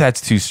know if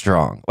that's too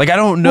strong. Like, I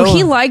don't know. Well,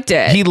 he liked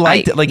it. He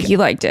liked it. Like, he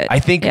liked it. I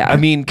think, yeah. I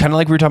mean, kind of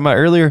like we were talking about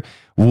earlier,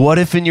 what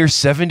if in your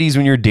 70s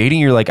when you're dating,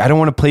 you're like, I don't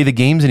want to play the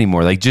games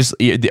anymore. Like, just,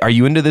 are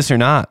you into this or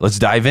not? Let's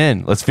dive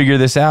in. Let's figure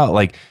this out.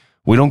 Like,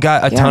 we don't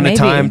got a ton of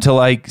time to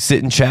like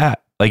sit and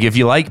chat. Like, if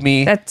you like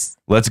me,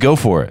 let's go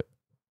for it.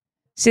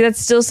 See,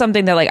 that's still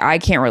something that like I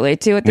can't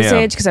relate to at this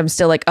age because I'm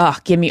still like, oh,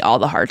 give me all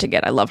the hard to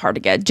get. I love hard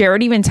to get.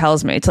 Jared even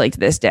tells me to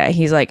this day.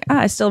 He's like,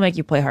 I still make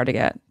you play hard to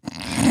get.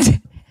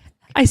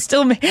 I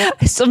still make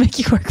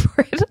you work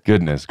for it.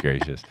 Goodness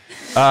gracious.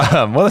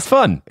 Well, it's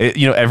fun.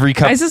 Every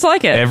couple, I just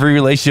like it. Every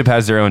relationship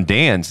has their own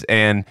dance,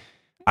 and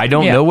I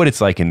don't know what it's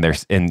like in your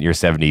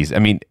 70s. I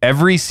mean,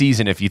 every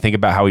season, if you think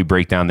about how we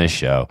break down this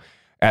show,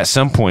 at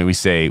some point we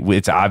say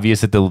it's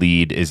obvious that the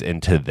lead is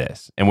into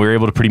this, and we're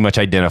able to pretty much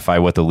identify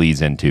what the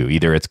lead's into.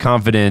 Either it's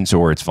confidence,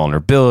 or it's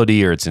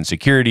vulnerability, or it's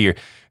insecurity, or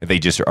they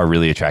just are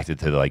really attracted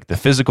to like the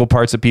physical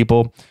parts of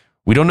people.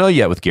 We don't know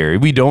yet with Gary.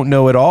 We don't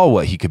know at all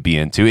what he could be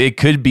into. It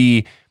could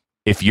be,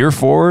 if you're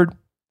forward,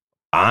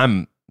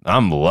 I'm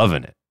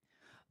loving it.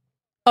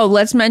 Oh,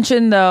 let's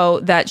mention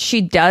though that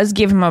she does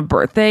give him a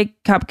birthday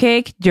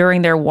cupcake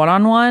during their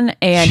one-on-one,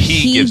 and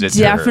he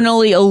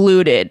definitely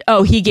alluded.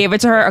 Oh, he gave it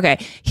to her?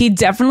 Okay. He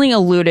definitely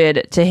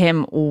alluded to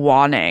him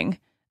wanting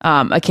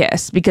a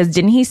kiss, because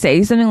didn't he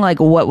say something like,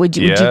 what would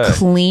you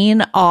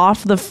clean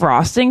off the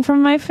frosting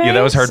from my face? Yeah,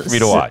 that was hard for me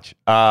to watch.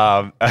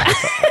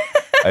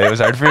 It was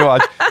hard for me to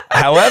watch.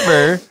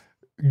 However,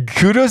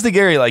 kudos to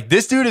Gary. Like,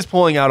 this dude is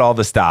pulling out all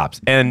the stops,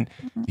 and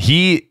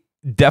he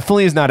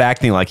definitely is not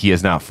acting like he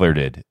has not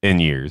flirted in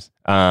years.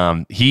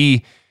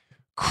 He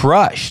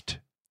crushed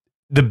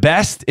the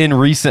best in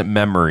recent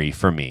memory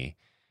for me.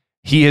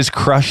 He has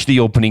crushed the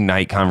opening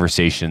night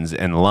conversations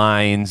and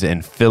lines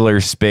and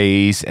filler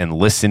space and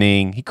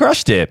listening. He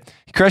crushed it.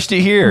 He crushed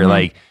it here. Mm-hmm.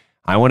 Like,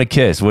 I want to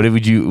kiss.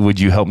 Would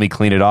you help me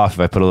clean it off if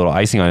I put a little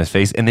icing on his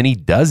face? And then he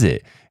does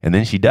it. And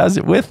then she does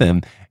it with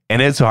him.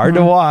 And it's hard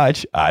to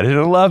watch. I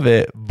didn't love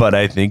it, but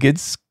I think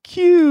it's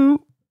cute.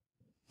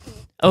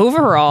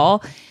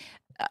 Overall,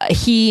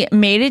 he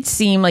made it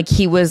seem like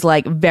he was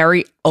like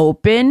very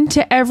open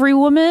to every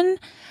woman.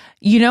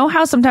 You know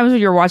how sometimes when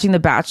you're watching The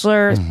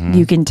Bachelor,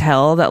 you can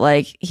tell that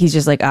like he's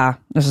just like,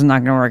 this is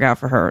not going to work out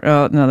for her.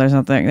 Oh, no, there's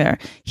nothing there.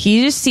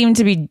 He just seemed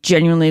to be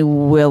genuinely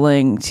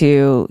willing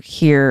to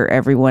hear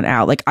everyone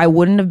out. Like I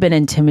wouldn't have been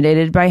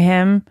intimidated by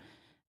him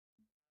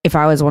if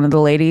I was one of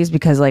the ladies,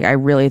 because like I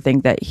really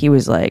think that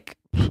he's like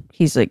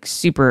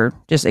super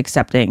just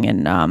accepting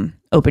and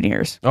open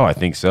ears. Oh, I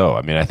think so.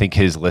 I mean, I think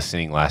his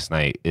listening last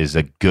night is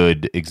a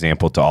good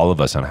example to all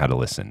of us on how to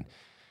listen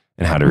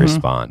and how to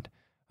respond.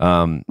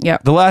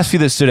 The last few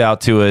that stood out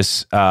to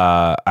us,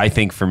 I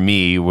think for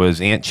me, was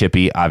Aunt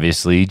Chippy.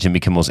 Obviously, Jimmy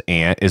Kimmel's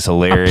aunt is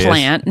hilarious. A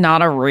plant,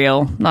 not a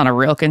real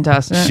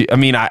contestant.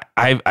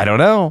 I don't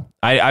know.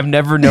 I've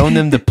never known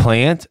them to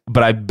plant,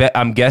 but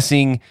I'm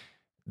guessing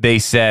they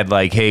said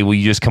like, "Hey, will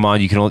you just come on?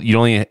 You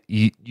only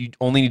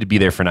need to be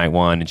there for night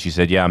one." And she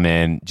said, "Yeah,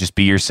 man, just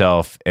be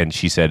yourself." And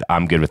she said,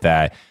 "I'm good with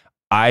that."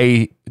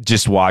 I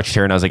just watched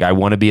her and I was like, I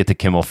want to be at the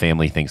Kimmel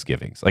family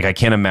Thanksgivings. Like, I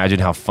can't imagine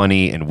how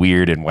funny and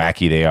weird and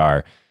wacky they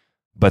are,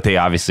 but they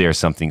obviously are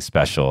something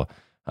special.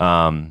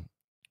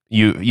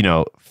 You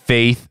know,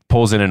 Faith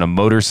pulls in a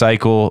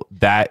motorcycle.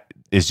 That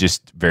is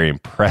just very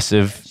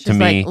impressive to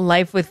me. Like,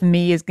 life with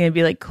me is going to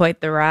be like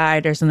quite the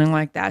ride or something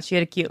like that. She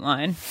had a cute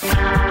line.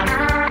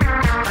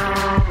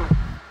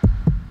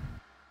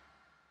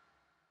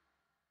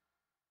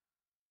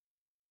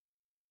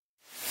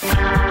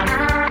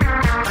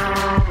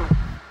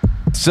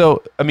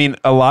 So, I mean,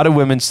 a lot of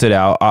women stood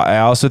out. I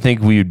also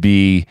think we would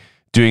be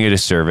doing a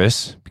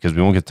disservice, because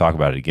we won't get to talk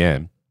about it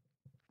again,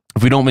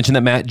 if we don't mention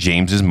that Matt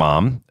James's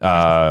mom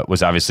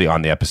was obviously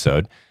on the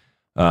episode.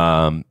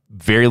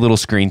 Very little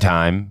screen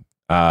time.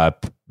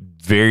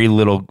 Very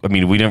little. I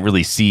mean, we didn't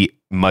really see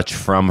much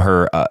from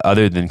her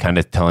other than kind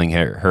of telling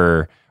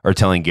her or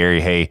telling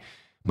Gary, "Hey,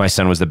 my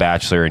son was the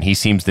Bachelor," and he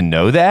seems to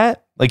know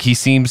that. Like he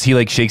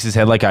like shakes his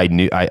head like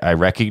I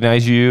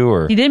recognize you.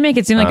 Or he did make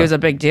it seem like it was a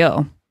big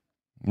deal.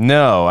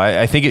 No,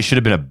 I think it should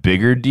have been a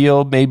bigger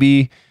deal,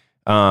 maybe.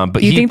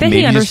 But you think that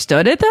he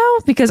understood it though?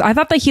 Because I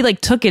thought that he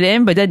like took it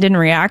in, but then didn't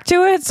react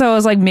to it. So I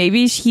was like,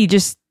 maybe he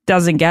just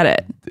doesn't get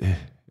it.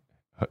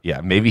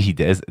 Yeah, maybe he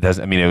does.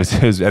 I mean, it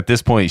was at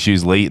this point she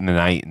was late in the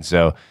night, and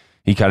so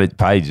he kind of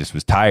probably just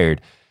was tired.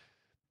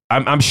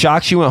 I'm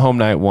shocked she went home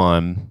night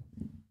one,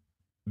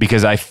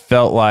 because I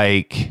felt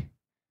like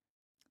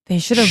they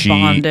should have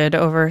bonded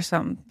over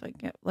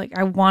something. Like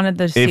I wanted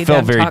to see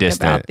them talk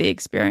about the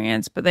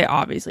experience, but they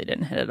obviously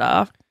didn't hit it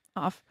off.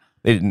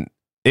 They didn't.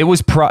 It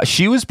was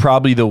she was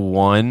probably the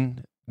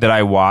one that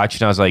I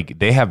watched and I was like,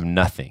 they have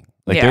nothing.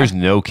 Like there's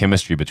no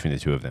chemistry between the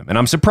two of them. And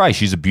I'm surprised.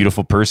 She's a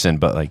beautiful person,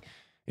 but like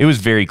it was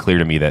very clear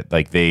to me that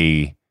like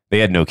they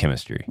had no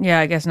chemistry. Yeah,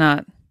 I guess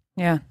not.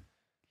 Yeah.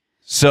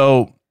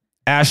 So,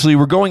 Ashley,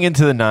 we're going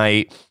into the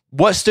night.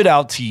 What stood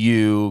out to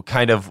you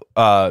kind of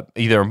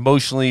either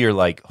emotionally or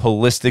like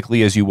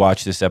holistically as you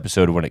watched this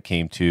episode when it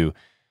came to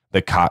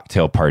the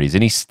cocktail parties?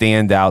 Any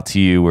stand out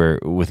to you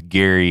with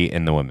Gary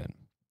and the women?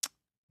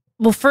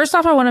 Well, first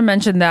off, I want to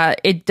mention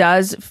that it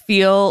does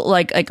feel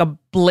like a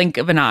blink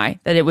of an eye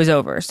that it was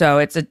over. So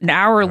it's an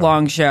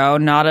hour-long show,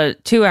 not a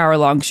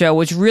 2-hour-long show,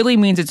 which really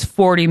means it's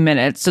 40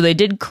 minutes. So they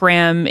did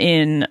cram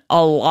in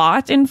a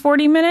lot in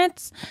 40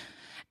 minutes.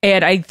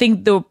 And I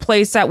think the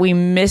place that we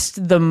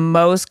missed the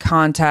most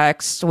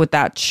context with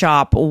that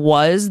shop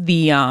was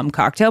the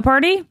cocktail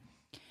party.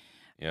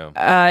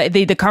 Yeah.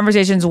 The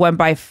conversations went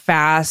by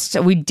fast.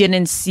 We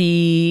didn't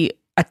see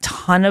a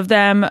ton of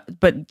them,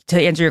 but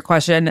to answer your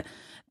question,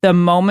 the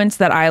moments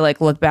that I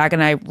like look back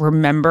and I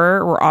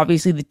remember were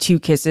obviously the two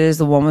kisses,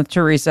 the one with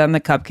Teresa and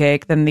the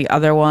cupcake, then the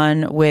other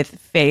one with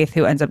Faith,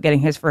 who ends up getting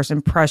his first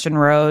impression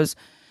rose.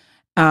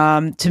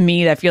 To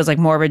me, that feels like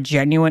more of a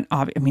genuine,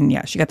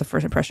 she got the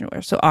first impression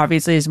rose. So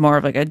obviously it's more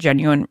of like a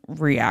genuine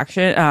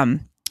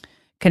reaction,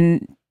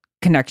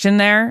 connection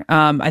there.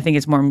 I think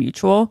it's more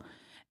mutual.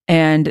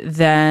 And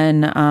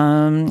then,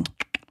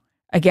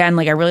 again,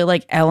 like I really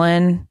like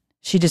Ellen.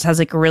 She just has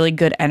like a really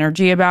good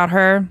energy about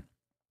her.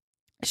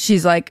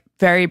 She's like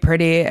very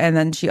pretty, and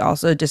then she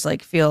also just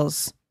like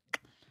feels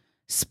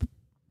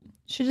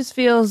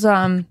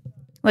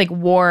like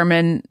warm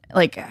and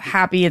like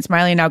happy and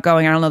smiley and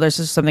outgoing. I don't know, there's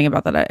just something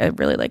about that I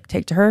really like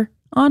take to her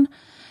on.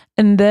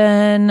 And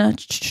then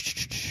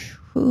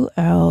who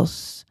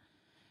else?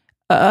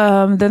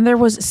 Then there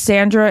was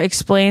Sandra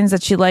explains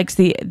that she likes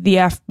the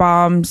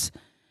F-bombs.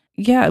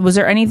 Yeah, was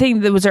there any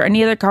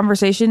other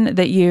conversation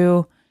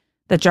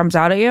that jumps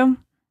out at you?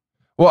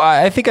 Well,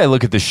 I think I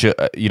look at the show,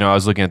 I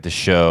was looking at the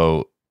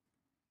show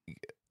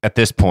at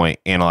this point,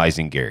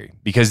 analyzing Gary,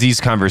 because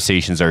these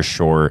conversations are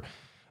short.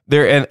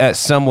 They're at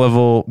some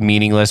level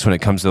meaningless when it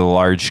comes to the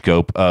large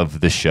scope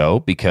of the show,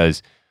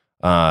 because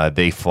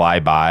they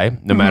fly by,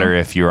 no matter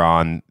if you're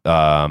on,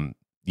 The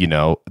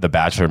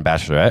Bachelor and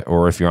Bachelorette,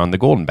 or if you're on The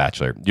Golden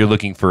Bachelor. You're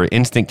looking for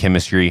instant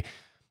chemistry.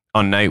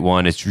 On night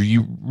one, it's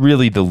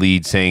really the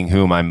lead saying,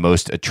 who am I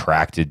most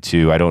attracted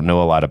to? I don't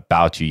know a lot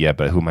about you yet,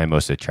 but who am I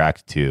most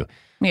attracted to?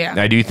 Yeah.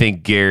 I do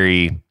think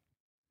Gary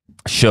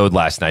showed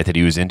last night that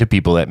he was into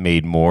people that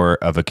made more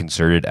of a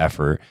concerted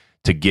effort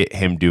to get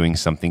him doing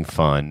something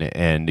fun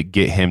and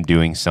get him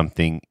doing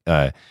something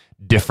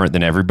different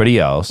than everybody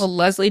else. Well,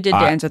 Leslie did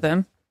dance with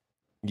him.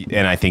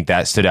 And I think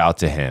that stood out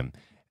to him.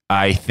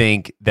 I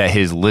think that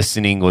his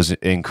listening was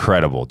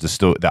incredible.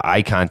 Just the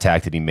eye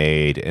contact that he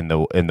made and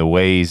the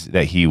ways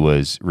that he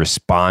was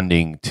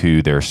responding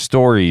to their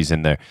stories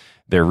and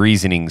their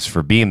reasonings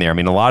for being there. I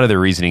mean, a lot of their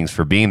reasonings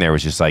for being there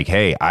was just like,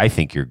 hey, I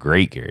think you're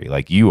great, Gary.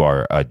 Like, you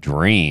are a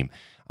dream.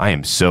 I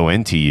am so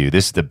into you.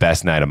 This is the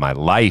best night of my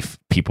life,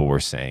 people were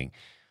saying.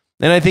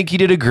 And I think he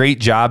did a great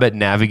job at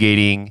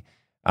navigating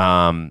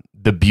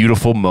the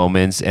beautiful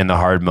moments and the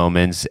hard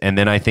moments. And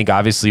then I think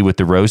obviously with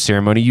the rose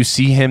ceremony, you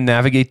see him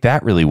navigate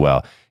that really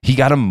well. He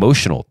got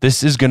emotional.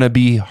 This is going to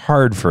be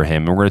hard for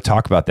him. And we're going to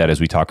talk about that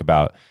as we talk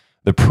about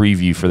the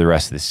preview for the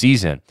rest of the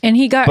season. And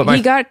he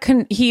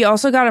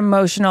also got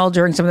emotional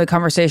during some of the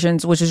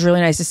conversations, which is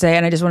really nice to say.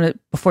 And I just want to,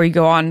 before you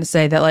go on, to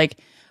say that, like,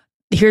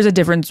 here's a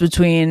difference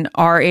between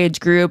our age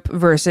group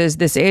versus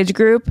this age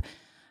group.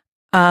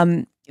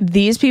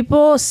 These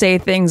people say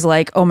things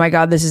like, oh my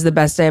God, this is the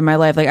best day of my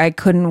life. Like, I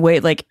couldn't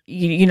wait. Like,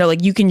 you know,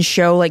 like, you can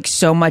show like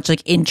so much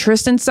like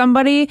interest in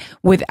somebody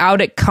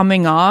without it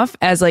coming off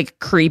as like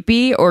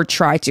creepy or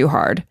try too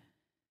hard.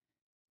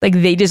 Like,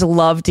 they just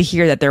love to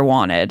hear that they're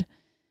wanted.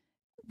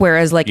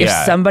 Whereas, like, if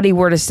somebody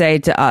were to say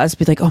to us,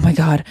 be like, oh my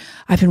God,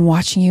 I've been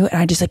watching you and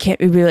I just, I can't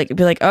be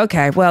like,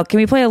 okay, well, can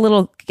we play a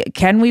little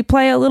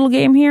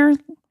game here?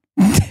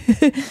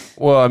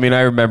 Well, I mean,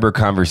 I remember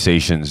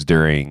conversations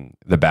during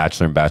The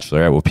Bachelor and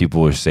Bachelorette where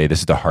people would say, this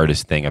is the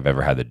hardest thing I've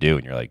ever had to do.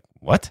 And you're like,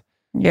 what?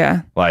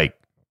 Yeah. Like,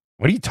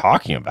 what are you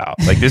talking about?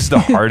 Like, this is the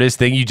hardest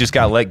thing. You just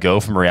got let go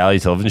from a reality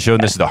television show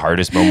and this is the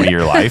hardest moment of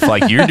your life.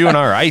 Like, you're doing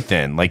all right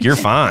then. Like, you're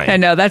fine. I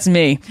know, that's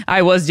me.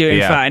 I was doing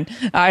fine.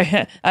 I've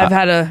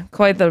had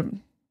quite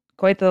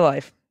the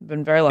life.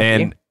 Been very lucky.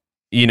 And,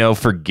 you know,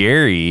 for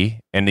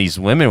Gary and these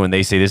women, when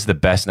they say this is the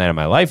best night of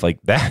my life, like,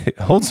 that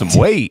holds some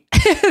weight.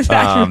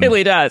 That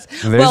really does.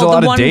 There's a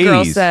lot the of one days.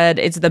 girl said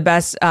it's the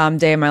best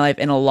day of my life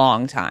in a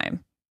long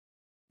time.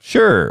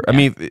 Sure. Yeah. I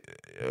mean,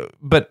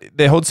 but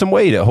they hold some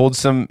weight. It holds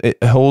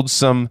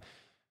some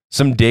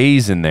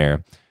days in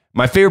there.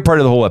 My favorite part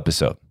of the whole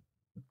episode,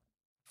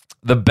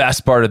 the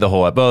best part of the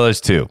whole episode, well,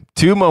 there's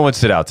two moments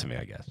stood out to me,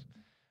 I guess.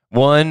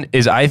 One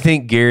is I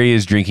think Gary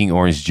is drinking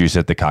orange juice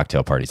at the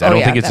cocktail parties. I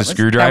don't think it's a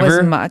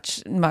screwdriver. That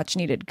was much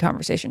needed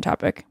conversation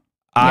topic.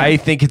 I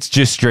think it's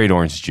just straight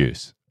orange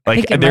juice.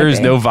 Like, there is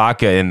no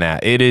vodka in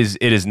that. It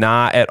is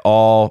not at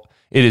all.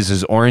 It is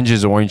as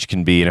orange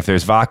can be. And if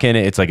there's vodka in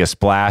it, it's like a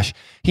splash.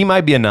 He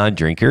might be a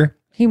non-drinker.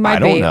 He might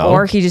be,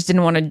 or he just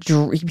didn't want to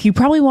drink. He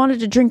probably wanted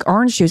to drink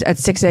orange juice at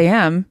 6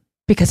 a.m.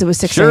 because it was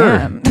 6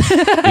 a.m.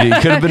 He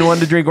could have been one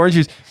to drink orange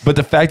juice. But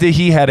the fact that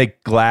he had a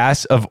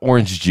glass of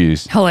orange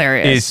juice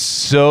hilarious is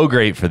so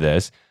great for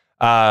this.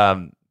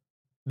 The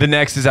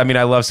next is, I mean,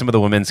 I love some of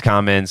the women's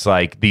comments,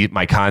 like,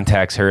 my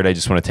contacts hurt, I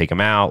just want to take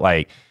them out.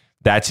 Like,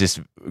 that's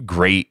just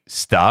great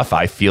stuff.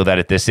 I feel that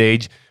at this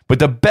age. But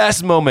the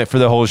best moment for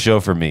the whole show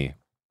for me,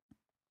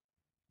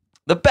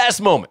 the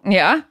best moment.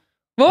 Yeah.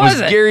 What was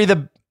it?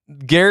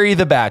 Gary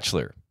the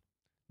Bachelor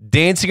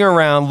dancing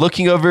around,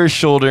 looking over his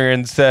shoulder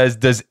and says,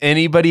 does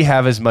anybody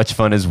have as much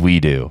fun as we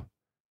do?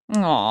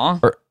 Aw.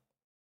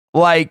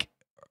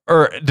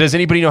 Or does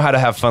anybody know how to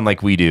have fun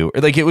like we do? Or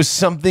like, it was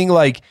something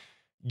like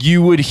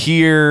you would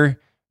hear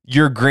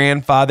your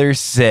grandfather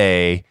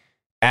say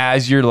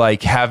as you're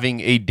like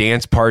having a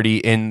dance party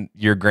in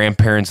your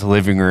grandparents'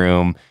 living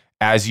room,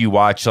 as you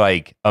watch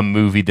like a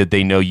movie that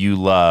they know you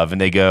love, and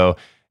they go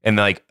and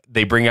like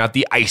they bring out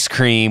the ice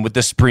cream with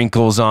the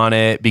sprinkles on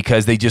it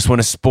because they just want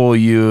to spoil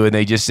you, and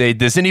they just say,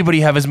 does anybody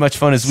have as much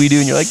fun as we do?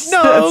 And you're like,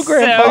 no,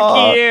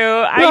 Grandpa. So cute.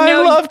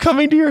 I love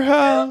coming to your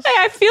house.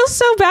 I feel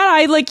so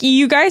bad.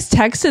 You guys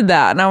texted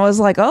that and I was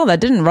like, oh, that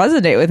didn't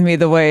resonate with me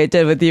the way it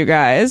did with you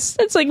guys.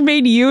 It's like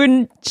made you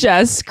and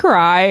Jess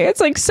cry.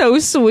 It's like so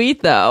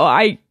sweet though.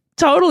 I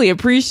totally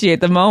appreciate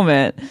the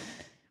moment.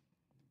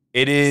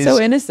 It is so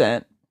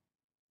innocent.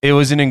 It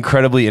was an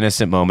incredibly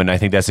innocent moment. I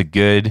think that's a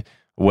good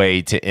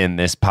way to end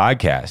this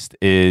podcast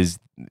is,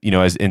 you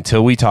know,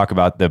 until we talk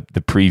about the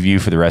preview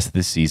for the rest of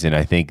the season,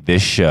 I think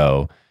this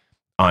show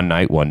on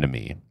night one to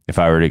me, if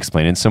I were to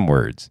explain in some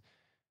words,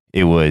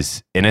 it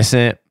was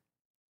innocent,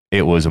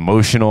 it was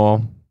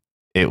emotional,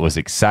 it was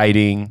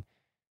exciting,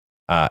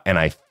 and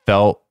I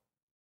felt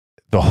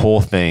the whole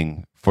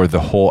thing for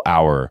the whole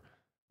hour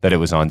that it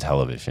was on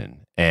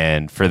television.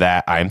 And for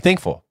that, I'm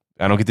thankful.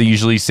 I don't get to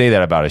usually say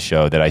that about a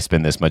show that I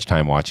spend this much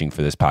time watching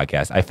for this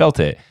podcast. I felt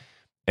it.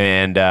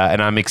 And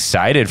I'm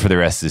excited for the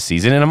rest of the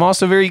season. And I'm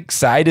also very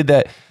excited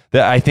that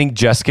I think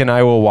Jessica and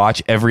I will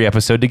watch every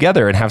episode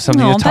together and have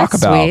something to talk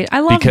about. Sweet.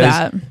 I love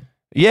that.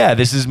 Yeah,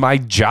 this is my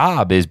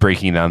job, is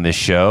breaking down this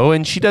show.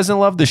 And she doesn't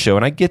love the show.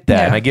 And I get that.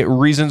 Yeah. And I get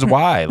reasons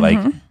why. Like,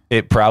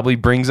 it probably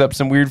brings up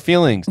some weird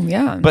feelings.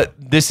 Yeah. But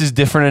this is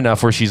different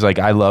enough where she's like,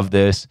 I love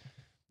this.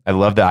 I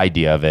love the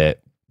idea of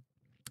it.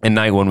 And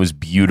night one was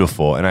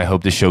beautiful. And I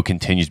hope the show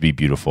continues to be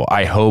beautiful.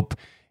 I hope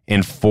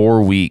in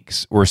 4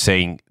 weeks we're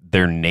saying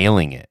they're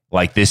nailing it.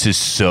 Like, this is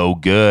so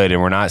good,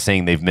 and we're not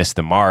saying they've missed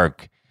the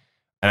mark.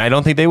 And I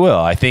don't think they will.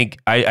 I think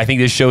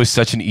this show is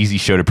such an easy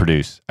show to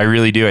produce. I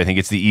really do. I think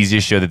it's the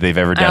easiest show that they've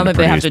ever done. I don't think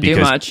to they have produce to do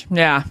because much.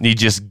 Yeah. You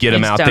just get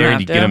them You out just there don't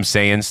and you have get to. them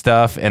saying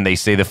stuff, and they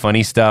say the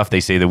funny stuff. They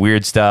say the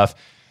weird stuff.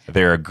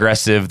 They're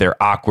aggressive.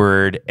 They're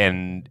awkward,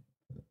 and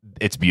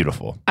it's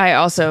beautiful. I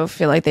also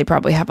feel like they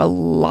probably have a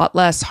lot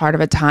less hard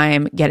of a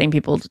time getting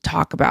people to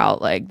talk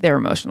about like their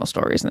emotional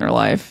stories in their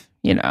life.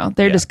 You know,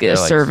 they're just going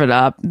to serve it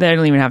up. They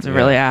don't even have to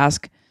really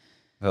ask.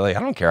 They're like, I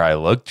don't care how I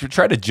look.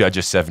 Try to judge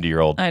a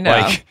 70-year-old. I know.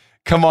 Like,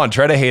 come on,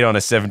 try to hate on a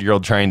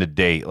 70-year-old trying to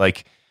date.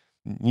 Like,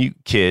 you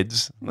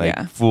kids,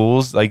 like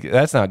fools. Like,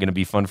 that's not going to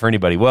be fun for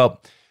anybody.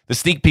 Well, the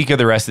sneak peek of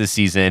the rest of the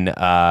season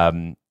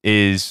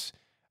is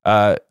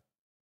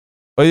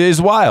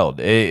wild.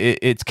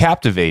 It's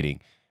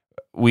captivating.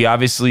 We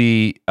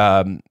obviously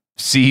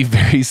see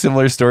very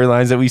similar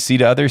storylines that we see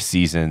to other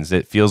seasons.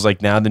 It feels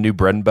like now the new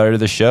bread and butter of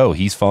the show.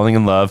 He's falling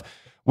in love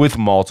with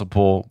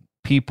multiple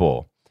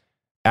people.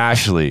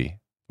 Ashley,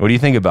 what do you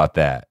think about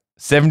that?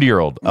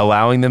 70-year-old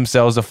allowing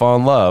themselves to fall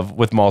in love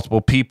with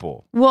multiple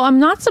people. Well, I'm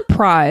not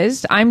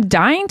surprised. I'm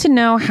dying to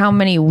know how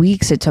many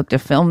weeks it took to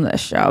film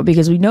this show,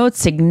 because we know it's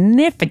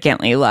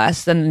significantly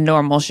less than the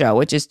normal show,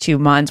 which is 2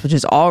 months, which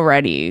is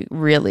already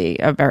really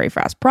a very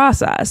fast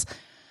process.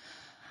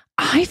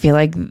 I feel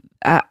like,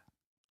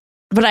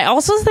 but I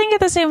also think at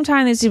the same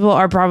time, these people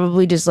are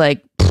probably just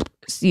like,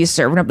 you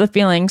serving up the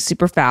feelings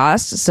super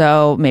fast.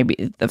 So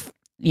maybe the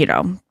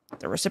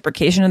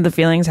reciprocation of the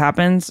feelings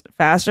happens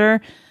faster.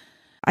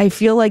 I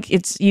feel like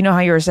it's, you know how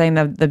you were saying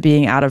the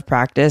being out of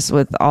practice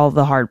with all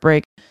the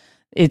heartbreak.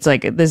 It's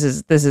like, this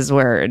is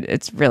where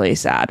it's really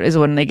sad, is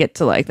when they get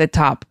to like the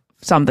top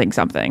something,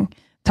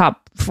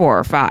 top 4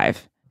 or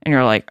 5. And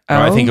you're like, oh.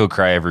 I think he'll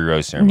cry every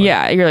rose ceremony.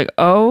 Yeah. You're like,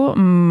 oh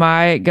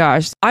my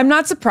gosh. I'm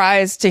not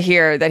surprised to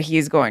hear that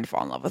he's going to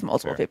fall in love with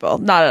multiple people.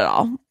 Not at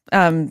all.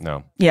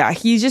 No. Yeah.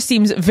 He just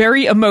seems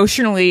very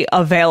emotionally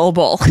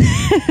available.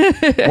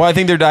 Well, I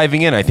think they're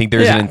diving in. I think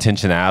there's an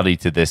intentionality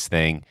to this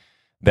thing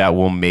that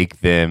will make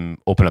them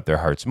open up their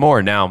hearts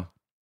more. Now,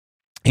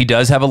 he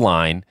does have a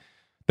line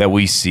that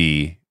we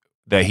see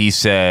that he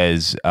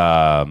says,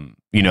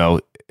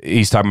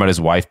 he's talking about his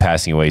wife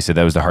passing away. He said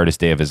that was the hardest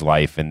day of his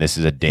life, and this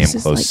is a damn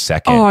close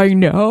second. I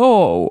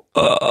know.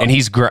 And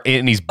he's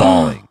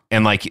bawling,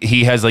 and like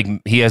he has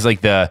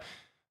the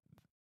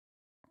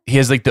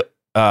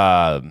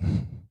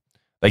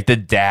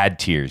dad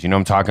tears. You know what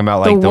I'm talking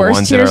about? Like the worst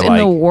ones tears that are in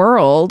the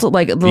world.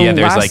 Like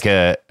there's like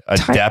a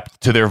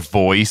depth to their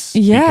voice.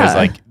 Yeah. Because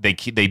like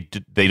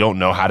they don't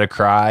know how to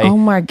cry. Oh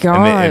my gosh.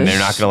 And they're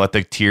not going to let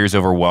the tears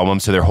overwhelm them,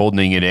 so they're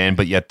holding it in,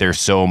 but yet they're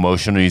so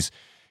emotional.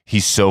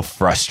 He's so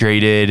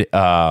frustrated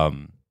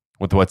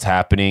with what's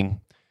happening.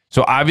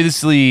 So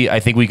obviously,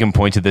 I think we can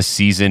point to this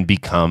season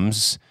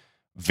becomes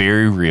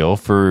very real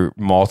for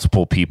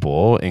multiple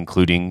people,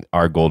 including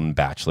our Golden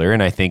Bachelor.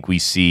 And I think we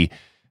see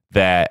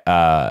that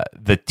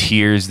the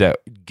tears that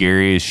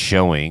Gary is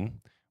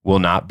showing will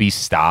not be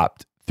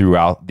stopped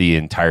throughout the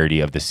entirety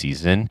of the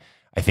season.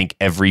 I think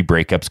every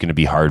breakup's going to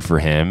be hard for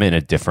him in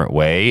a different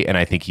way. And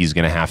I think he's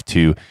going to have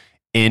to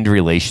end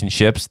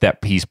relationships that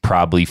he's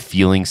probably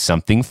feeling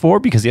something for,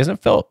 because he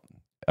hasn't felt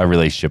a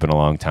relationship in a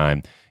long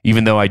time.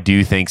 Even though I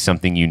do think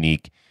something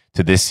unique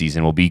to this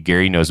season will be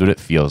Gary knows what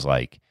it feels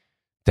like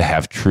to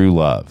have true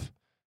love.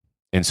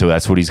 And so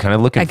that's what he's kind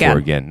of looking for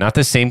again. Not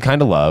the same kind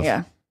of love.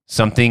 Yeah.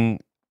 Something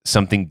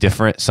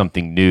different,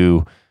 something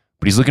new,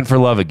 but he's looking for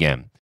love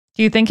again.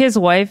 Do you think his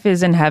wife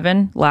is in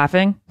heaven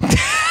laughing?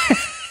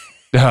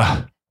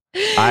 I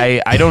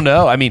don't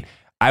know. I mean,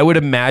 I would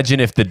imagine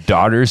if the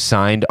daughter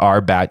signed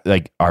our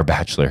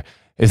Bachelor,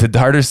 if the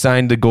daughter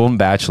signed the Golden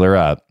Bachelor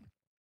up,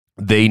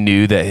 they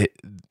knew that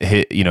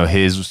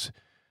his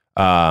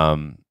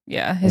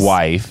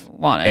wife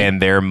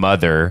and their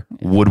mother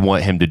would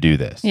want him to do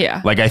this.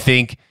 Yeah. Like I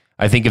think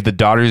if the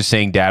daughter is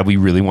saying, "Dad, we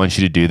really want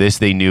you to do this,"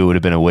 they knew it would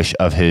have been a wish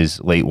of his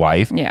late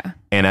wife. Yeah.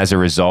 And as a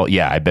result,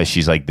 I bet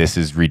she's like, "This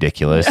is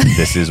ridiculous.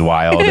 This is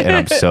wild," and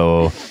I'm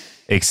so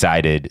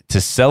excited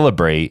to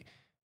celebrate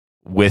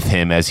with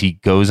him as he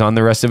goes on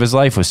the rest of his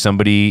life with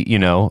somebody,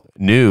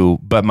 new,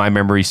 but my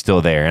memory's still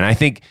there. And I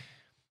think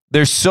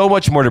there's so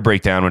much more to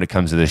break down when it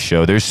comes to this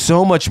show. There's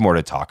so much more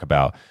to talk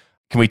about.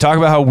 Can we talk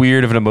about how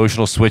weird of an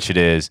emotional switch it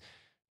is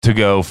to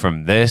go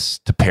from this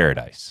to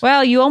Paradise?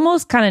 Well, you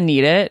almost kind of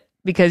need it,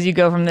 because you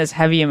go from this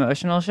heavy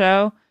emotional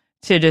show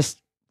to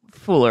just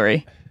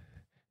foolery.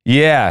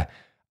 Yeah.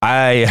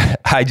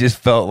 I just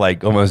felt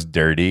like almost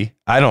dirty.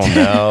 I don't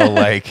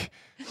know.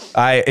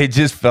 It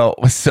just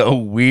felt so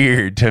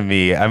weird to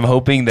me. I'm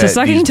hoping that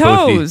sucking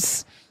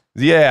toes.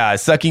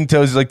 Sucking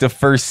toes is like the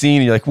first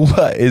scene. You're like,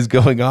 what is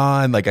going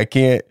on? Like, I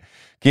can't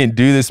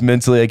do this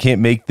mentally. I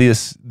can't make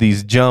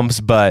these jumps,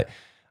 but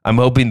I'm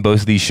hoping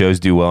both of these shows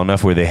do well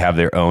enough where they have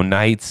their own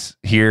nights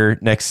here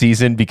next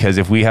season, because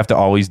if we have to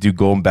always do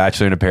Golden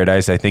Bachelor and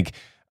Paradise, I think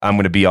I'm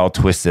going to be all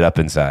twisted up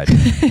inside.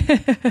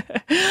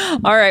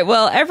 All right.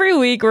 Well, every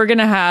week we're going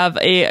to have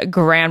a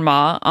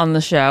grandma on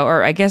the show,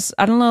 or I guess,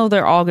 I don't know,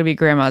 they're all going to be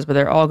grandmas, but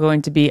they're all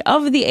going to be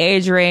of the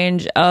age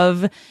range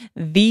of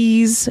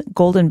these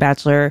Golden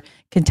Bachelor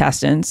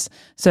contestants.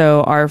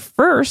 So our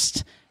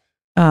first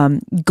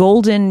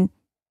golden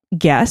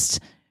guest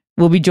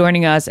will be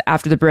joining us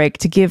after the break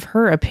to give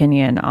her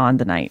opinion on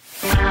the night.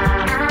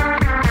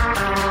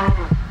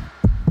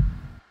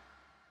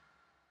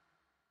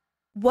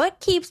 What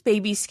keeps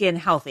baby skin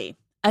healthy?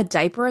 A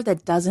diaper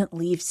that doesn't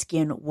leave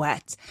skin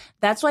wet.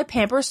 That's why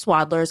Pampers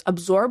Swaddlers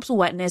absorbs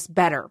wetness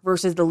better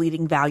versus the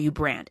leading value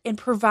brand and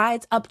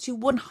provides up to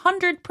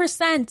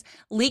 100%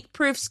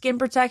 leak-proof skin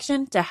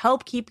protection to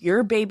help keep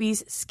your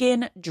baby's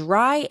skin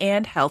dry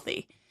and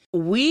healthy.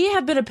 We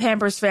have been a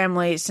Pampers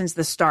family since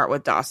the start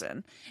with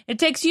Dawson. It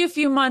takes you a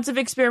few months of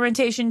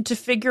experimentation to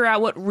figure out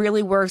what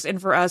really works,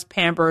 and for us,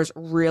 Pampers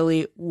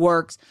really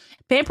works.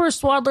 Pampers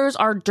Swaddlers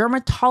are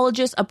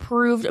dermatologist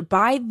approved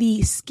by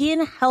the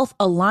Skin Health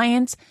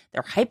Alliance.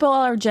 They're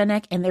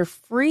hypoallergenic and they're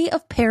free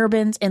of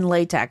parabens and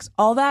latex.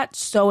 All that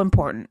so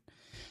important.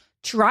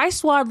 Try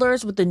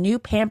Swaddlers with the new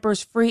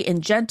Pampers Free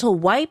and Gentle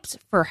wipes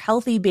for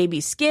healthy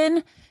baby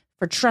skin.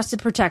 For trusted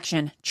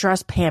protection,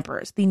 trust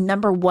Pampers, the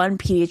 #1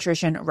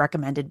 pediatrician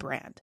recommended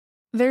brand.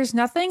 There's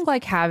nothing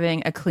like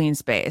having a clean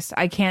space.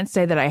 I can't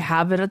say that I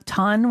have it a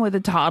ton with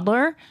a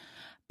toddler,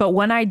 but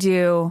when I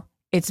do,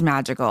 it's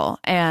magical.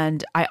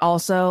 And I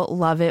also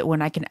love it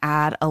when I can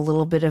add a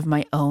little bit of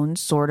my own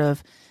sort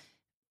of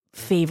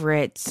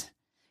favorite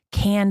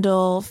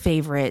candle,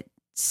 favorite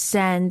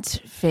scent,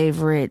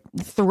 favorite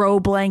throw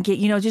blanket,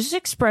 just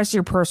express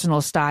your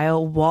personal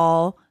style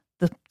while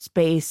the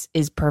space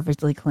is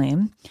perfectly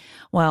clean.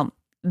 Well,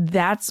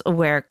 that's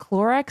where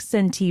Clorox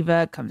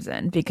Scentiva comes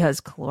in, because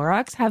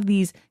Clorox have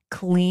these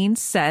clean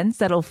scents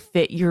that'll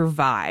fit your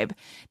vibe.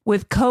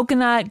 With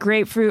coconut,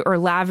 grapefruit, or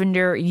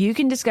lavender, you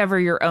can discover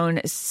your own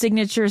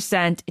signature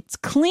scent. It's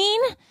clean,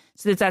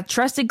 so it's that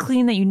trusted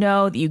clean that you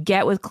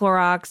get with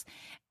Clorox,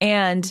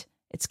 and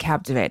it's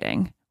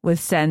captivating with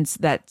scents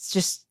that's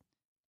just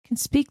can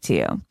speak to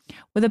you.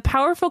 With a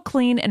powerful,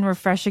 clean, and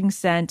refreshing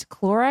scent,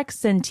 Clorox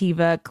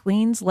Scentiva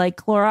cleans like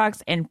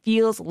Clorox and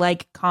feels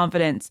like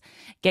confidence.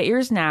 Get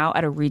yours now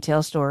at a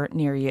retail store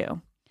near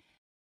you.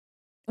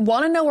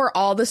 Want to know where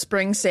all the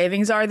spring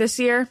savings are this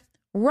year?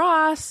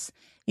 Ross.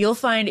 You'll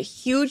find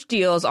huge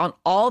deals on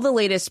all the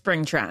latest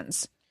spring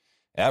trends.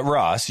 At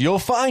Ross, you'll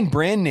find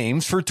brand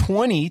names for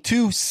 20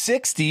 to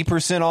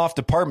 60% off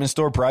department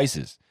store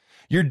prices.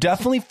 You're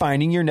definitely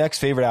finding your next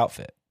favorite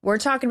outfit. We're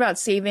talking about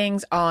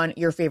savings on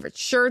your favorite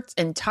shirts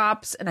and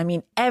tops, and I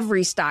mean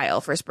every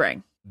style for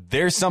spring.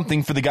 There's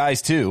something for the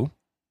guys, too,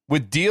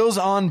 with deals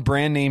on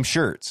brand name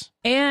shirts.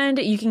 And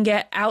you can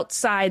get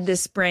outside this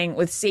spring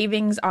with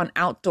savings on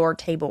outdoor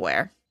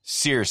tableware.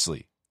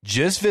 Seriously,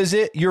 just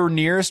visit your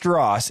nearest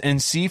Ross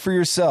and see for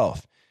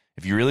yourself.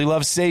 If you really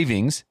love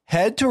savings,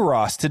 head to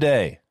Ross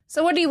today.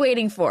 So what are you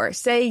waiting for?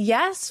 Say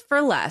yes for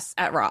less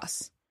at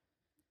Ross.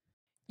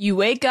 You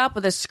wake up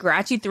with a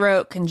scratchy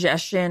throat,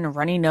 congestion,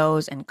 runny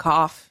nose, and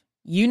cough.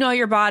 You know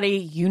your body.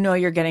 You know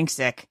you're getting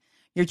sick.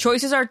 Your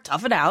choices are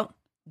tough it out,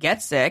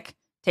 get sick,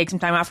 take some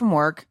time out from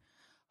work,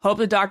 hope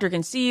the doctor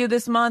can see you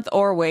this month,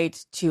 or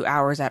wait 2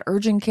 hours at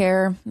urgent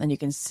care. Then you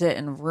can sit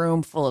in a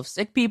room full of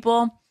sick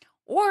people.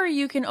 Or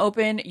you can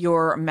open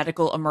your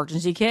medical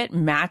emergency kit,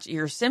 match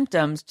your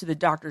symptoms to the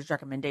doctor's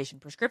recommendation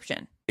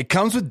prescription. It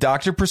comes with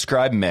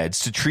doctor-prescribed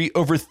meds to treat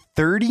over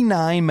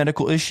 39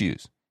 medical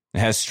issues. It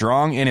has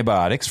strong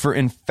antibiotics for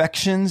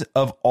infections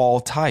of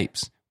all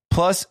types,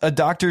 plus a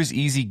doctor's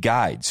easy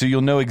guide, so you'll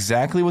know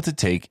exactly what to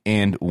take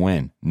and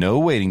when. No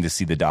waiting to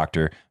see the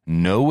doctor,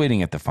 no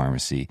waiting at the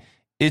pharmacy.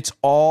 It's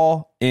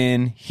all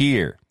in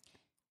here.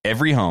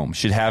 Every home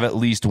should have at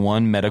least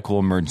one medical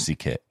emergency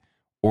kit.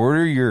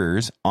 Order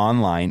yours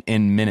online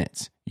in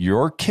minutes.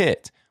 Your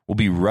kit will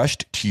be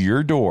rushed to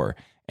your door,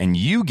 and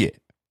you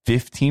get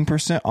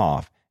 15%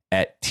 off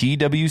at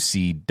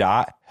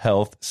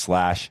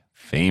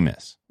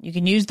twc.health/famous. You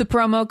can use the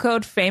promo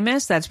code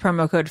FAMOUS. That's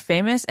promo code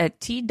FAMOUS at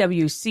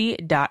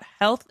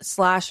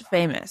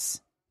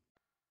twc.health/famous.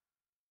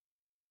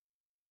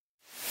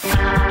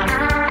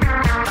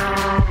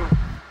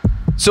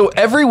 So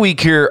every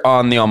week here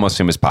on the Almost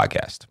Famous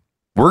podcast,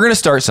 we're going to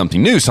start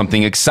something new,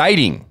 something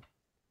exciting,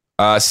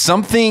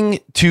 something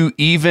to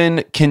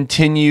even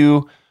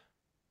continue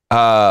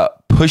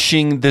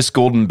pushing this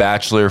Golden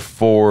Bachelor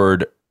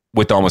forward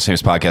with the Almost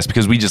Famous podcast,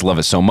 because we just love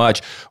it so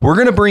much. We're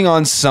going to bring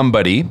on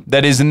somebody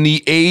that is in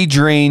the age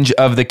range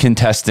of the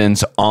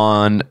contestants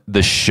on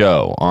the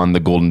show, on the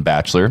Golden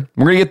Bachelor.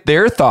 We're going to get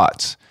their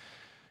thoughts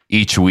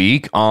each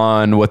week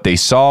on what they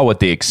saw, what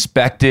they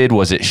expected.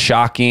 Was it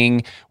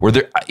shocking? Were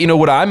there,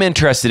 what I'm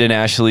interested in,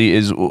 Ashley,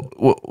 is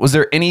was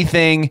there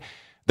anything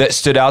that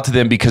stood out to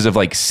them because of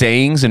like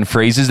sayings and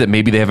phrases that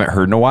maybe they haven't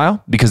heard in a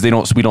while, because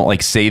we don't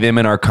like say them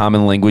in our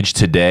common language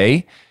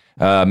today?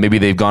 Maybe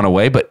they've gone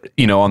away, but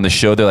on the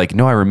show, they're like,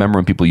 no, I remember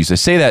when people used to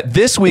say that.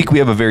 This week, we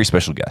have a very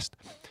special guest.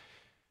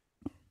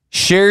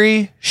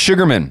 Sherry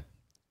Sugarman,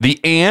 the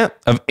aunt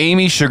of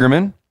Amy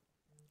Sugarman,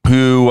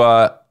 who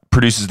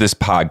produces this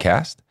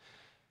podcast.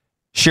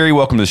 Sherry,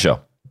 welcome to the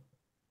show.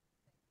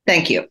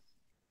 Thank you.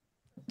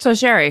 So,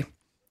 Sherry,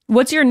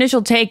 what's your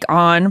initial take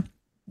on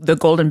The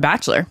Golden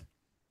Bachelor?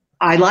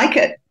 I like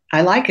it.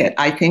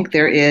 I think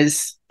there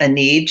is a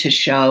need to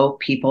show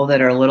people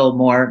that are a little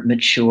more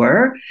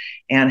mature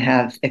and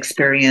have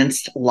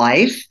experienced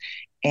life.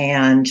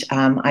 And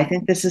I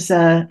think this is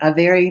a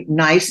very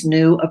nice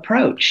new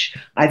approach.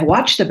 I've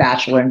watched The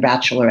Bachelor and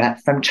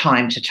Bachelorette from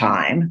time to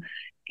time.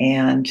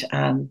 And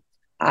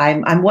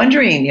I'm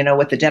wondering,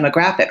 what the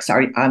demographics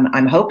are.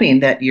 I'm hoping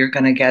that you're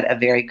going to get a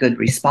very good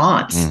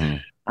response.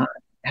 Mm-hmm.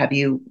 Have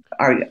you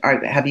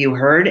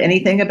heard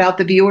anything about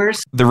the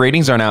viewers? The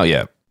ratings aren't out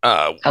yet.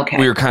 Okay.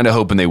 We were kind of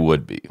hoping they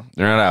would be.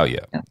 They're not out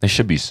yet. Yeah. They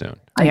should be soon.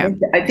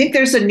 I think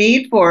there's a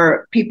need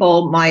for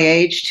people my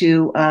age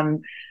to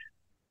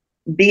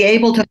be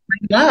able to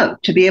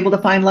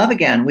find love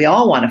again. We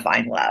all want to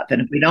find love.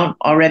 And if we don't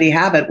already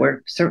have it,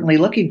 we're certainly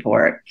looking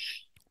for it.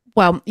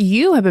 Well,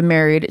 you have been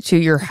married to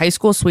your high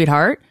school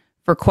sweetheart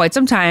for quite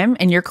some time,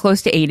 and you're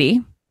close to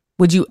 80.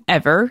 Would you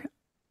ever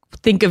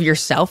think of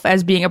yourself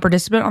as being a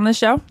participant on this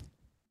show?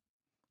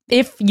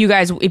 If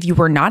you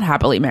were not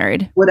happily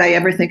married. Would I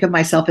ever think of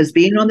myself as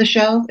being on the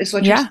show? Is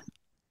what you're saying?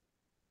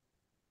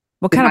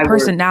 What kind of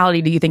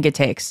personality do you think it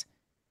takes?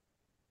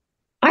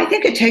 I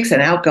think it takes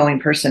an outgoing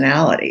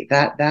personality.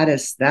 That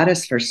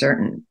is for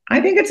certain.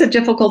 I think it's a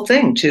difficult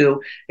thing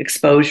to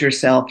expose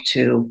yourself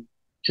to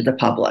the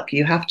public.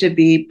 You have to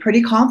be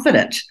pretty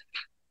confident,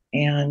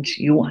 and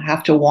you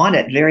have to want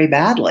it very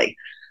badly.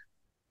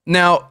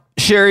 Now,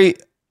 Sherry,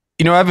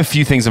 I have a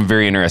few things I'm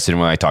very interested in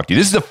when I talk to you.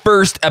 This is the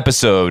first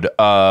episode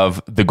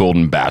of The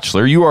Golden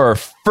Bachelor. You are our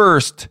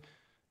first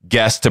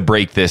guest to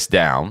break this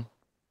down.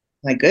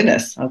 My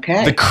goodness.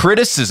 Okay. The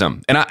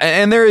criticism,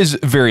 and there is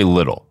very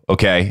little,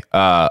 okay,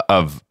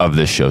 of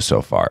this show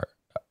so far.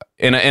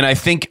 And I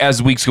think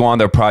as weeks go on,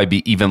 there'll probably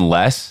be even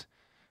less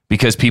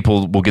because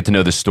people will get to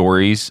know the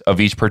stories of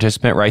each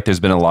participant, right?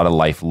 There's been a lot of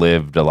life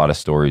lived, a lot of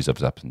stories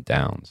of ups and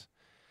downs.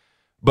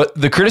 But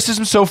the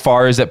criticism so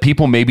far is that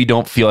people maybe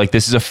don't feel like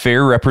this is a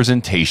fair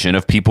representation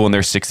of people in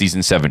their 60s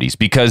and 70s,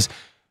 because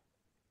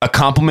a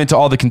compliment to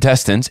all the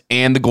contestants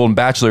and the Golden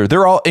Bachelor,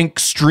 they're all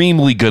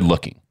extremely good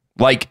looking.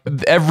 Like,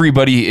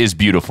 everybody is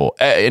beautiful,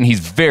 and he's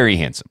very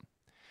handsome.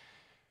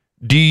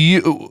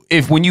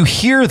 When you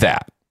hear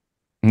that,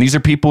 and these are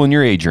people in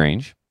your age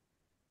range,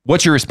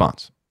 what's your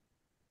response?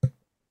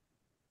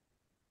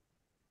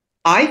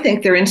 I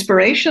think they're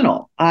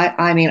inspirational.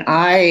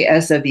 I,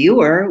 as a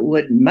viewer,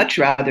 would much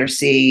rather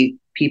see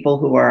people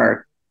who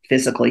are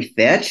physically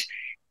fit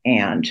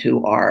and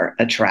who are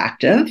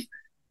attractive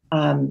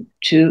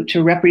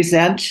to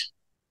represent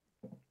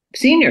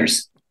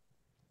seniors.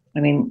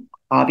 I mean,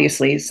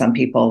 obviously, some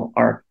people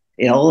are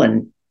ill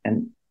and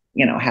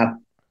have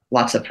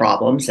lots of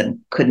problems and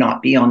could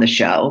not be on the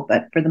show.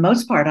 But for the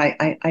most part,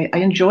 I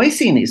enjoy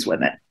seeing these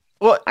women.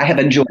 Well, I have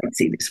enjoyed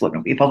seeing these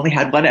women. We've only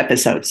had one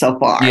episode so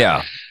far.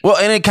 Yeah. Well,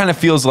 and it kind of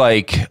feels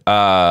like,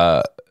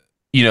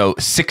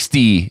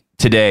 60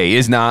 today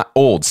is not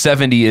old.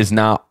 70 is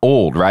not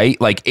old, right?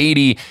 Like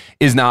 80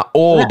 is not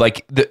old.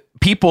 Like the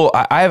people,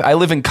 I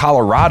live in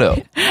Colorado.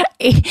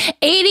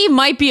 80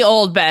 might be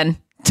old, Ben.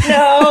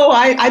 No,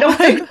 I don't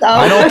think so.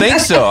 I don't think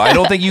so. I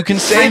don't think you can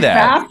say I'm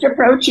that. fast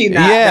approaching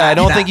that. Yeah, I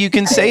don't think you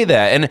can say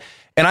that.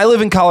 And I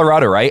live in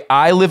Colorado, right?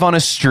 I live on a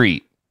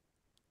street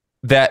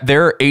that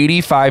there are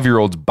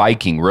 85-year-olds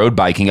road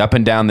biking up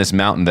and down this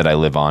mountain that I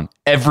live on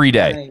every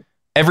day. Right.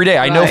 Every day.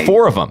 I know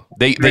 4 of them.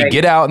 They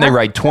get out and they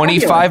ride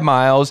 25 fabulous.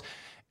 miles,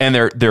 and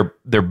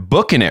they're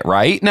booking it,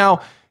 right?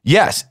 Now,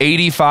 yes,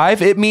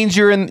 85, it means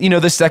you're in,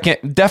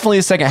 definitely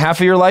the second half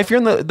of your life. You're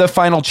in the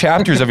final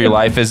chapters of your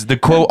life, as the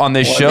quote on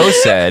this show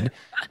said.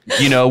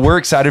 We're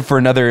excited for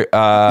another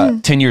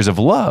 10 years of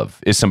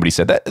love, as somebody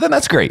said. Then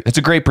that's great. That's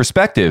a great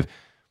perspective.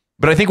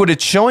 But I think what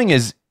it's showing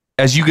is,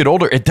 as you get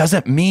older, it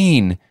doesn't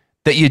mean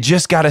that you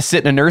just got to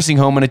sit in a nursing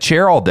home in a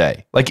chair all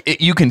day. Like,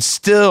 you can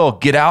still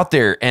get out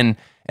there and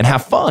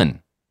have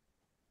fun.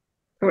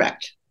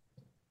 Correct.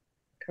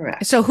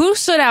 So who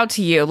stood out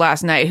to you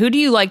last night? Who do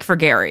you like for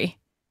Gary?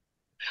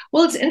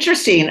 Well, it's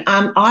interesting.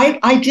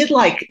 I did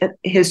like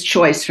his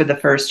choice for the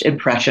first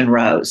impression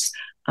rose.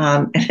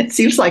 And it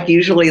seems like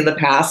usually in the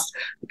past,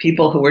 the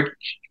people who were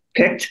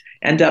picked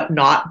end up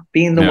not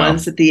being the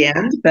ones at the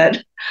end.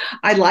 But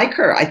I like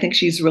her. I think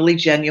she's really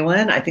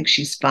genuine. I think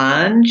she's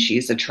fun.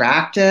 She's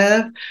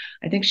attractive.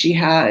 I think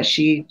I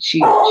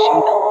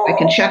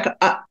can check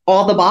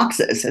all the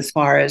boxes as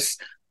far as,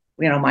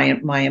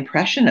 my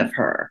impression of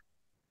her.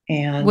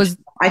 And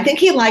I think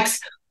he likes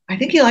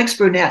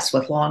brunettes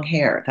with long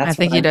hair. I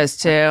think he does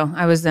too.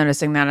 I was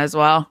noticing that as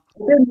well.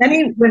 There are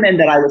many women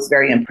that I was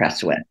very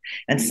impressed with,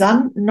 and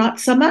some not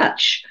so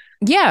much.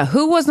 Yeah,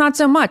 who was not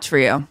so much for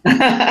you?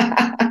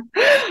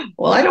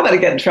 Well, I don't want to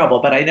get in trouble,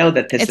 but I know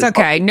that this it's is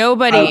okay.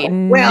 Nobody,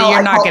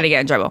 you're not going to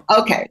get in trouble.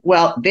 Okay,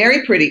 well,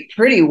 very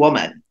pretty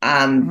woman,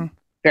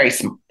 very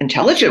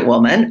intelligent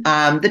woman.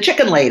 The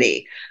chicken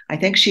lady. I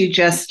think she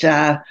just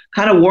kind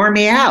of wore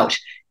me out.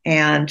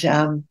 And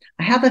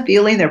I have a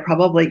feeling they're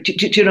probably.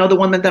 Do you know the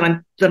woman that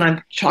I'm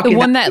talking? The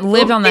one about? that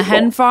lived on the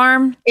hen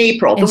farm?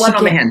 April, the And one she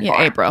on the came- hen Yeah,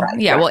 farm. April. Right,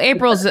 Yeah, right. well,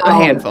 April's a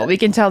handful. We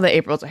can tell that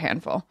April's a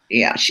handful.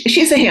 Yeah,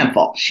 she's a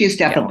handful. She's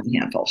definitely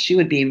a handful. She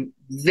would be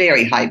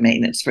very high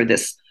maintenance for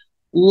this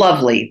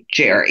lovely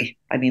Jerry.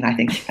 I mean, I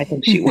think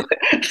she would.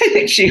 I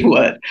think she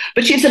would.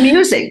 But she's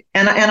amusing,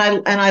 and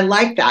I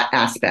like that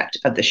aspect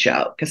of the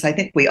show, because I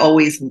think you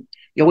always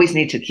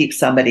need to keep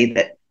somebody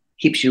that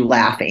keeps you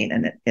laughing,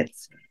 and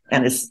it's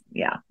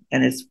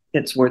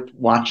worth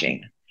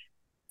watching.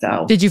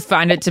 So, Did you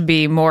find it to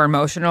be more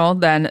emotional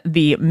than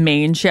the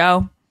main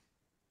show?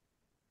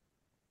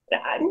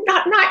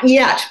 not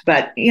yet,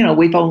 but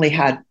we've only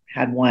had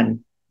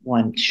one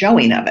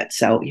showing of it,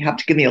 so you have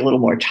to give me a little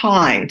more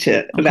time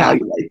to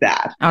evaluate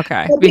that.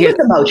 Okay. But he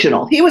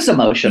was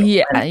emotional.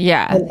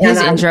 Yeah. And His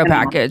I- intro and-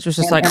 package was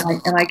just like,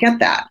 and I get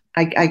that.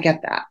 I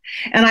get that.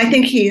 And I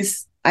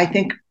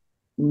think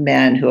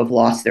men who have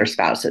lost their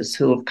spouses,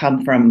 who have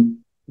come from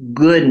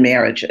good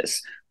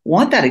marriages,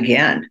 want that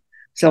again.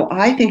 So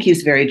I think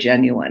he's very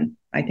genuine.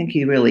 I think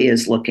he really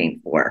is looking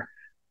for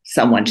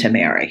someone to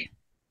marry.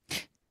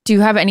 do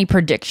you have any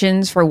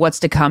predictions for what's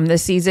to come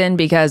this season?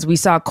 Because we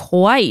saw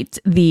quite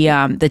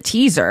the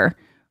teaser.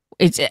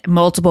 It's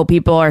multiple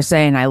people are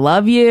saying, I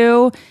love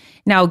you.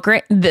 Now,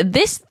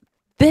 this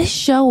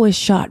show was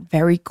shot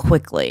very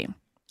quickly.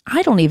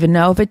 I don't even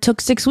know if it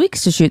took 6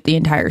 weeks to shoot the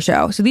entire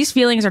show. So these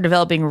feelings are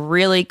developing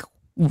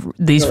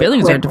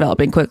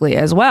developing quickly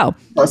as well.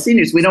 Well,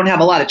 seniors, we don't have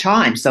a lot of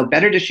time, so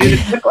better to shoot it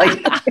quickly.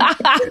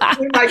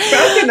 We might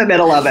choke in the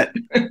middle of it.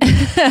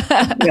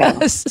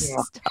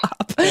 Stop.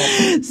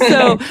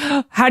 So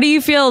how do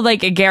you feel like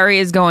Gary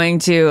is going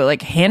to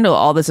handle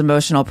all this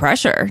emotional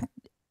pressure?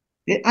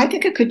 I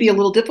think it could be a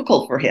little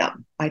difficult for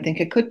him. I think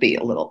it could be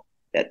a little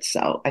bit.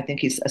 So I think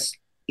he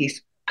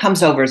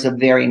comes over as a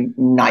very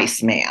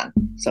nice man.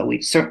 So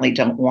we certainly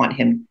don't want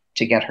him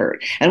to get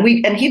hurt, and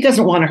he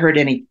doesn't want to hurt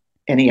any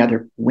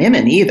other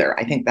women either.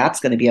 I think that's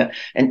going to be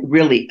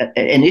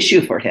an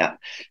issue for him,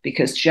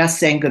 because just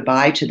saying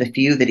goodbye to the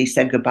few that he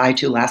said goodbye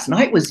to last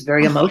night was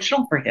very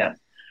emotional for him.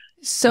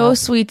 So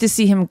sweet to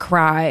see him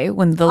cry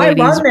when the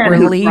ladies were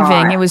leaving.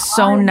 Cry. It was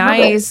so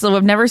nice. So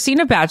I've never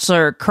seen a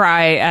bachelor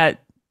cry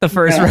at the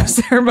first rose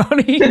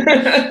ceremony.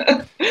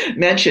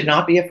 Men should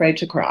not be afraid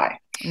to cry.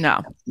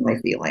 No. That's my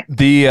feeling.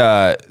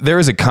 There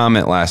was a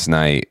comment last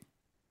night,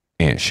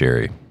 Aunt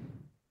Sherry.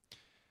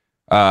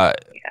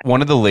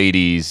 One of the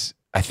ladies,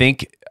 I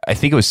think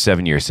it was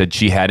 7 years, said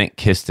she hadn't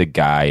kissed a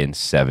guy in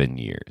 7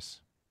 years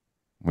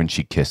when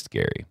she kissed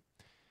Gary.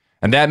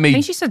 And that made... I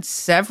think she said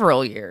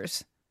several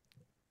years.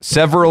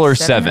 Several or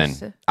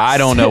seven. I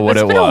don't know what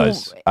it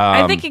was.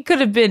 I think it could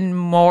have been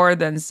more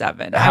than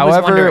 7.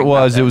 However it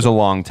was a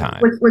long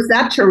time. Was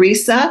that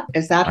Teresa?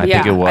 Is that? I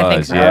think it was, I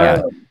think so.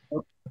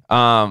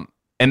 Yeah.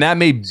 And that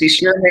made... She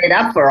sure made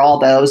up for all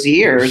those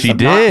years. She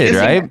did,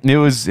 right?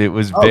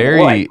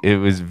 It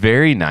was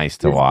very nice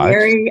to watch.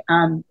 Very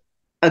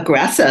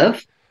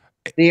aggressive,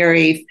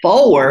 very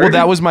forward. Well,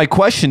 that was my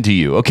question to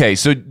you. Okay,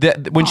 so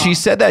when she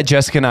said that,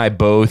 Jessica and I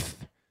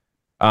both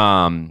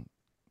got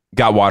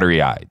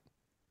watery-eyed.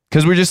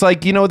 Because we're just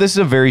like, this is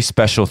a very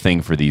special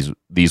thing for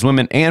these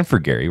women and for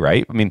Gary,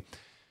 right? I mean,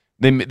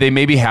 they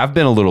maybe have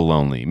been a little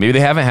lonely. Maybe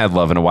they haven't had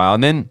love in a while.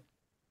 And then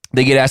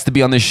they get asked to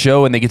be on this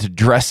show and they get to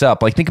dress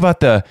up. Like, think about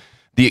the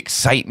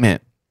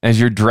excitement as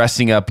you're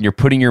dressing up and you're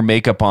putting your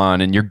makeup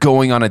on and you're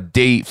going on a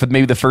date for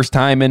maybe the first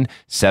time in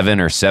 7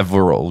 or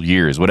several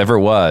years, whatever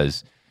it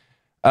was.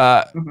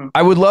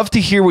 I would love to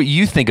hear what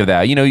you think of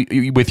that.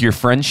 With your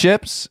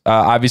friendships,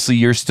 obviously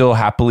you're still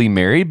happily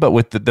married, but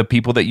with the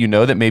people that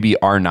that maybe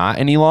are not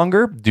any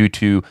longer due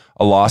to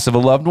a loss of a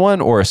loved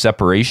one or a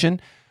separation,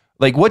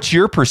 like, what's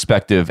your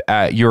perspective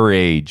at your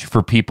age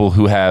for people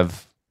who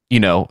have,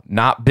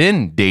 not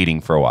been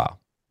dating for a while?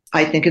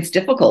 I think it's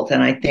difficult,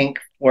 and I think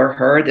for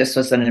her this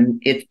was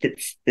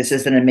this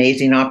is an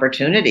amazing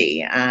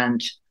opportunity,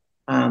 and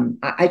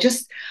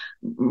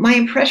my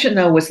impression,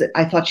 though, was that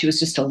I thought she was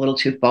just a little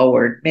too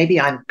forward.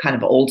 Maybe I'm kind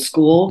of old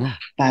school,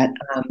 but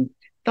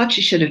thought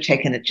she should have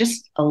taken it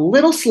just a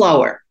little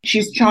slower.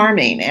 She's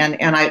charming, and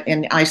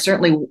I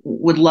certainly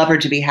would love her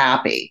to be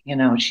happy.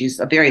 She's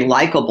a very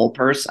likable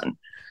person.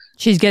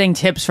 She's getting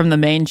tips from the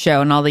main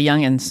show and all the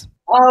youngins.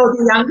 Oh,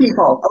 the young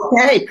people.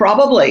 Okay,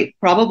 probably.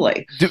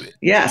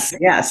 Yes.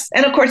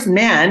 And of course,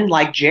 men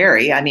like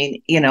Jerry, I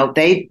mean,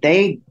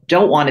 they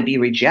don't want to be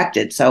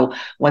rejected. So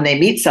when they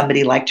meet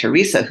somebody like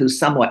Teresa, who's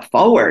somewhat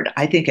forward,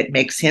 I think it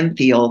makes him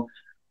feel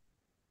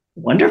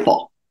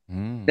wonderful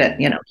that,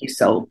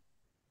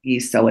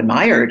 he's so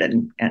admired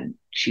and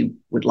she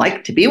would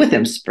like to be with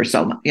him for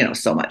so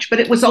much. But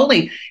it's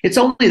only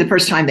the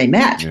first time they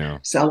met. Yeah.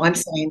 So I'm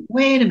saying,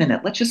 wait a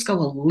minute, let's just go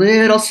a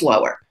little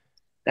slower.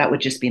 That would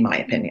just be my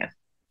opinion.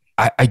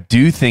 I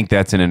do think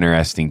that's an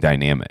interesting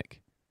dynamic,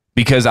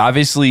 because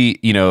obviously,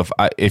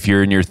 if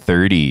you're in your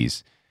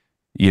 30s,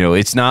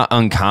 it's not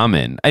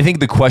uncommon. I think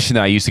the question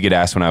that I used to get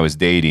asked when I was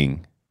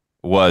dating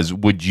was,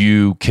 would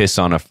you kiss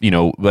on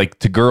like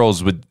to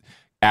girls, would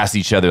asked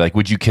each other, like,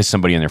 would you kiss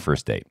somebody on their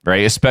first date,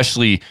 right?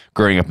 Especially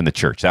growing up in the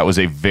church. That was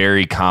a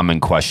very common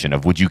question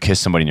of, would you kiss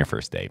somebody on your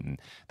first date? And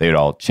they would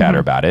all chatter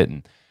about it,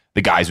 and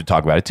the guys would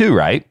talk about it too,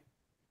 right?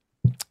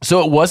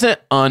 So it wasn't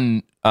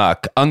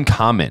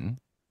uncommon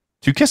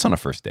to kiss on a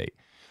first date.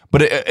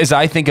 But as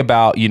I think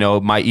about,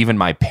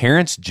 my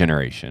parents'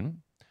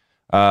 generation,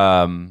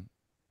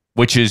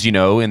 which is,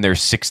 in their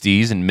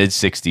 60s and mid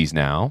 60s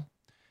now,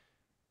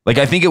 like,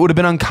 I think it would have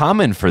been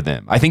uncommon for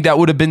them. I think that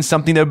would have been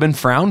something that would have been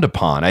frowned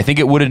upon. I think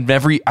it would have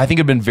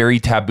it'd been very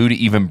taboo to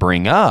even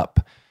bring up.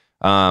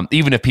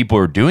 Even if people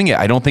were doing it,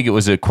 I don't think it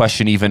was a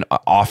question even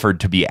offered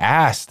to be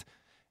asked.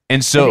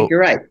 And so you're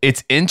right.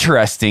 It's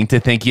interesting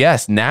to think,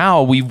 yes,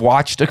 now we've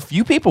watched a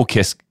few people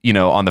kiss,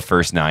 on the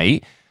first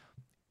night.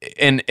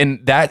 And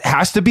that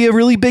has to be a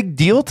really big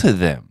deal to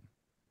them.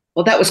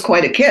 Well, that was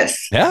quite a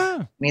kiss. Yeah.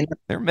 I mean,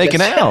 they're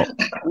making out.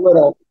 A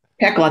little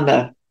peck on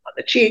the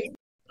cheek.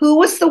 Who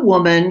was the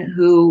woman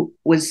who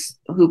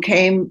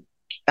came,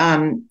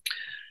 who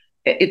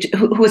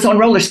was on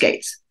roller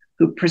skates,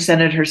 who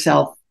presented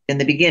herself in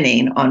the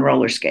beginning on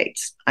roller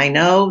skates? I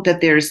know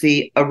that there's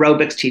the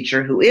aerobics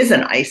teacher who is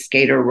an ice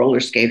skater, roller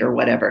skater,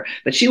 whatever,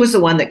 but she was the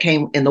one that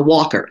came in the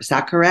walker. Is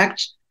that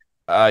correct?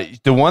 The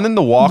one in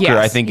the walker, Yes,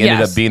 I think, ended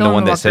up being the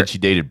one that walker. said she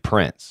dated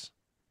Prince.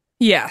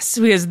 Yes,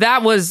 because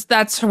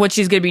that's what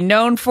she's going to be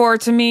known for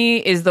to me,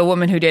 is the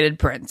woman who dated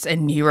Prince,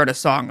 and he wrote a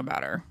song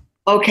about her.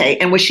 Okay.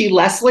 And was she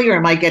Leslie, or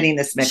am I getting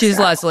this mixed She's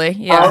up? Leslie.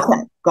 Yeah.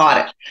 Okay,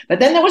 got it. But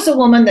then there was a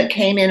woman that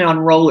came in on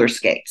roller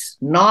skates,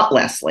 not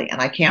Leslie,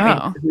 and I can't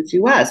remember who she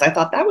was. I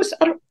thought that was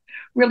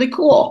really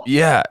cool.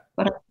 Yeah.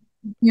 But I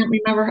can't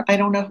remember. I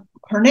don't know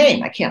her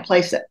name. I can't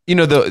place it.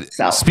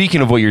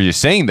 Speaking of what you're just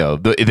saying, though,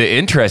 the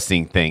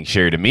interesting thing,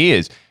 Sherry, to me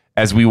is,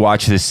 as we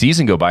watch this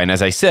season go by, and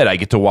as I said, I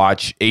get to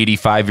watch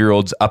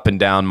 85-year-olds up and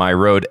down my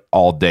road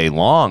all day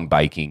long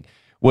biking,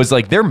 was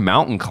like they're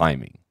mountain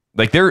climbing.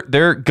 Like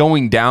they're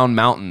going down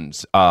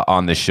mountains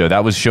on this show.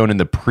 That was shown in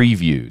the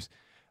previews.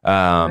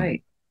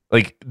 Right.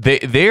 Like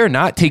they are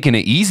not taking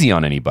it easy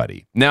on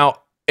anybody.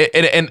 Now,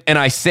 and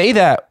I say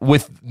that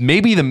with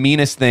maybe the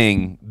meanest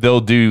thing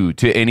they'll do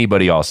to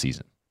anybody all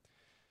season.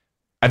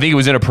 I think it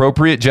was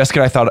inappropriate.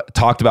 Jessica and I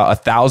talked about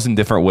 1,000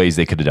 different ways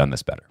they could have done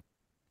this better.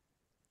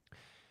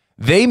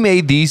 They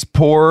made these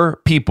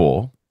poor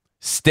people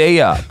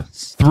stay up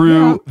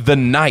through the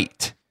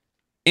night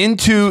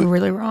into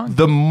Really wrong.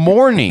 the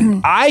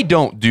morning. I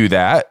don't do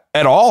that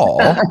at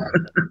all.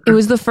 It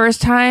was the first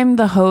time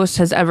the host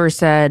has ever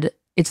said,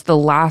 it's the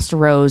last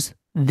rose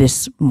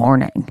this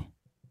morning.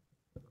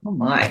 Oh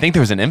my. I think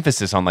there was an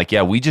emphasis on like,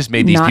 yeah, we just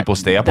made these Not people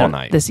stay up all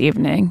night. This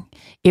evening.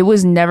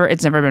 It's never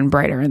been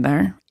brighter in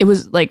there. It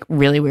was like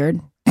really weird.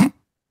 Well,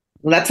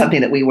 that's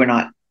something that we were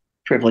not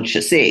privileged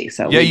to see.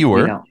 So Yeah, you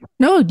were.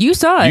 No, you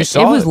saw it. You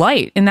saw it was it.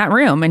 light in that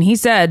room. And he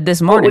said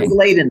this Oh, it morning. was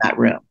late in that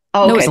room.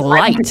 Oh, No, okay. it's So I don't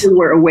light. think we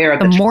were aware of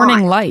the the morning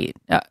time. light.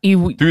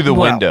 Through the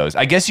windows.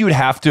 I guess you would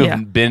have to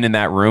have been in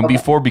that room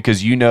before,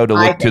 because to I look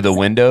to think the so.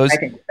 windows. I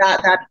think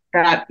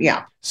that,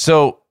 yeah.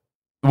 So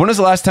when was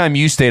the last time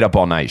you stayed up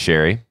all night,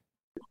 Sherry?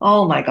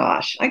 Oh my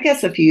gosh. I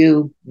guess a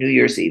few New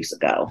Year's Eves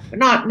ago,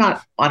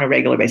 not on a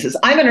regular basis.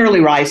 I'm an early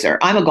riser.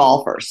 I'm a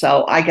golfer.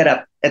 So I get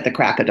up at the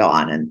crack of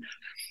dawn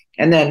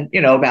and then,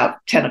 about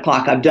 10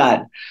 o'clock, I'm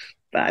done.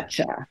 But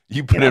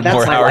You put in that's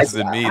more my hours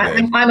lifestyle. than me.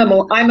 Then.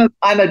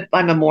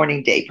 I'm a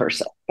morning day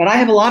person, but I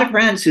have a lot of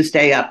friends who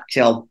stay up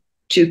till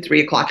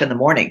 2-3 o'clock in the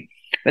morning,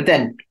 but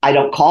then I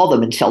don't call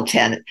them until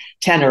 10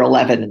 or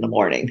 11 in the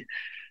morning.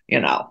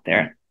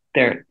 They're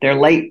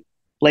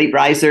late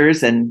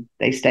risers and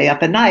they stay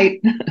up at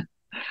night.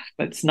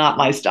 But it's not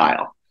my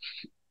style.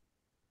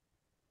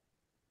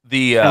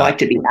 I like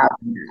to be out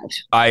and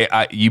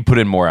out. You put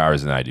in more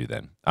hours than I do.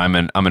 Then I'm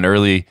an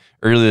early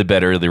to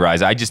bed, early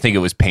rise. I just think it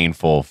was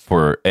painful.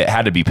 It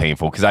had to be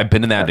painful because I've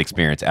been in that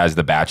experience as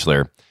the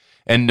Bachelor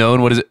and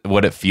known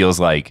what it feels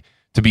like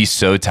to be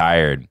so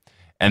tired,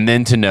 and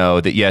then to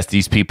know that yes,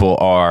 these people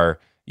are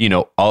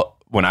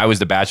when I was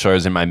the Bachelor, I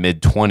was in my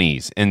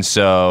mid-20s, and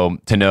so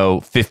to know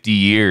 50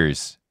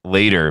 years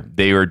later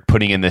they were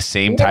putting in the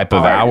same type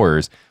of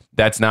hours.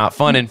 That's not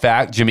fun. In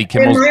fact, Jimmy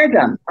Kimmel. I admire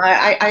them.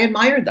 I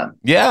admire them.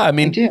 Yeah, I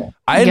mean, I do.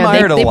 I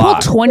admired they a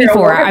lot. pulled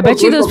 24. I bet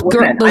you those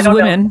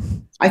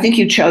women. I think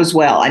you chose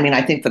well. I mean,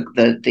 I think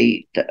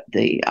the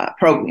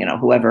program,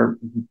 whoever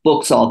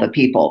books all the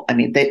people, I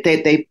mean,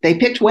 they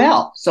picked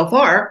well so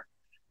far.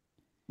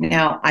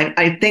 Now,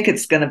 I think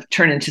it's going to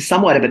turn into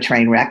somewhat of a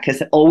train wreck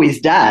because it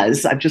always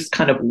does. I'm just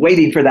kind of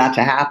waiting for that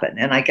to happen.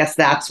 And I guess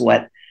that's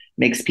what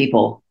makes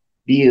people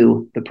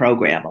view the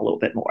program a little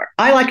bit more.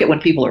 I like it when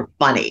people are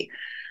funny,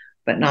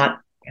 but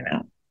not,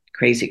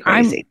 crazy.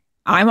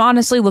 I'm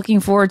honestly looking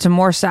forward to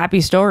more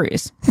sappy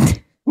stories.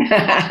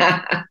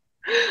 Yeah,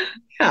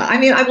 I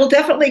mean, I will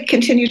definitely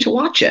continue to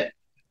watch it.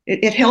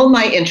 It held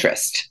my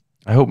interest.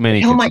 I hope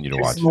many held my continue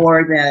to watch interest it.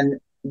 more than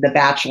The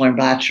Bachelor and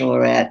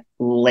Bachelorette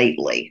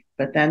lately.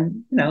 But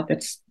then,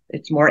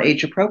 it's more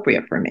age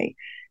appropriate for me.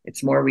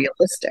 It's more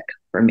realistic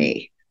for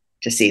me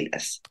to see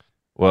this.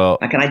 Well,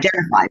 I can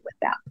identify with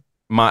that.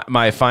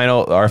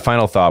 our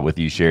final thought with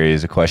you, Sherry,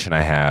 is a question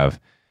I have.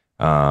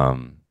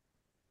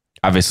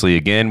 Obviously,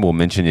 again, we'll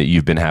mention that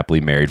you've been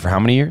happily married for how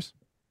many years?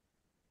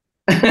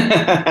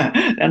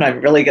 And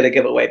I'm really going to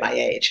give away my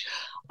age.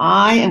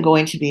 I am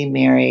going to be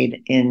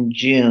married in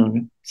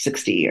June,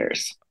 60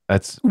 years.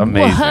 That's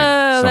amazing.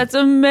 Whoa, that's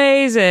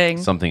amazing.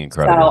 Something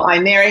incredible. So I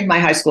married my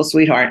high school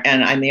sweetheart,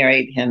 and I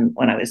married him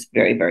when I was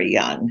very, very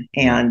young.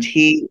 And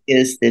he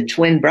is the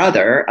twin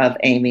brother of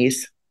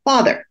Amy's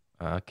father.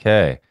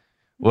 Okay.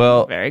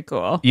 Well, very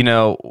cool. You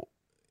know,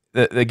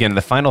 again,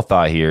 the final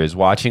thought here is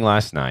watching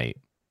last night.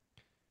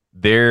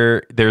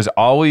 There's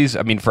always,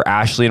 I mean, for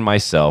Ashley and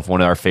myself,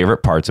 one of our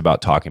favorite parts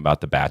about talking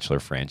about the Bachelor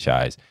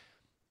franchise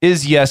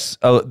is, yes,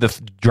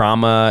 the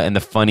drama and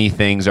the funny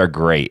things are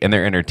great and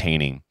they're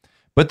entertaining.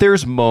 But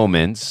there's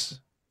moments,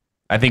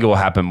 I think it will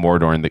happen more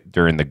during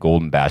the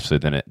Golden Bachelor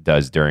than it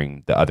does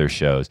during the other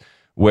shows,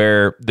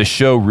 where the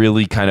show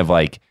really kind of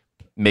like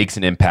makes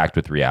an impact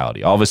with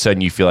reality. All of a sudden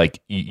you feel like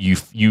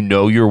you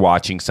know you're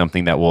watching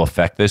something that will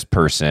affect this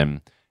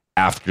person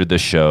after the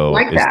show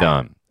is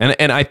done.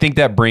 And I think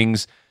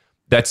that's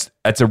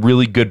a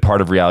really good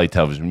part of reality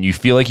television. When you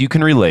feel like you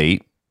can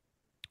relate,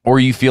 or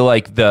you feel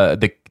like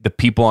the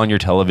people on your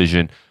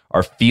television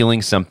are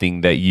feeling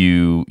something that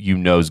you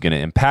know is going to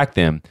impact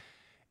them.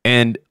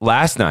 And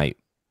last night,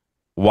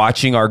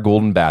 watching our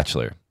Golden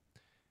Bachelor,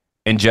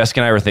 and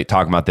Jessica and I were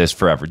talking about this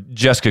forever.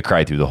 Jessica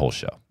cried through the whole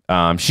show.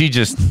 She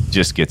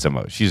just gets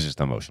emotional. She's just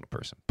an emotional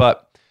person.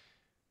 But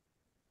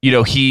you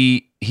know,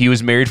 he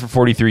was married for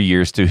 43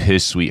 years to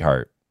his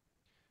sweetheart.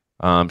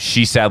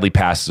 She sadly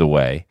passes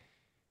away.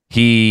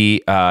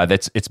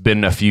 It's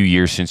been a few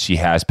years since she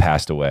has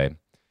passed away.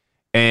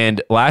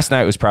 And last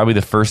night was probably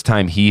the first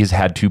time he has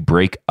had to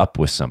break up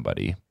with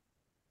somebody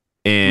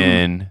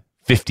in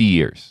 50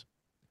 years.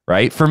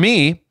 Right? For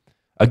me,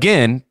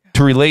 again,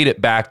 to relate it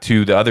back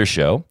to the other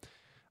show,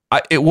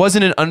 it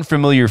wasn't an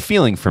unfamiliar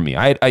feeling for me.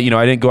 I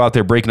didn't go out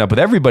there breaking up with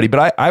everybody,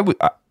 but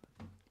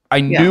I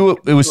knew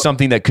it was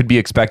something that could be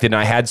expected, and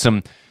I had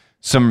some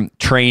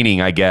training,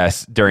 I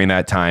guess, during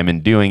that time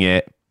and doing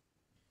it,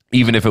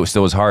 even if it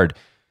still was hard.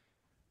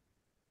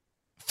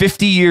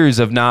 50 years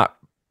of not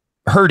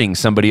hurting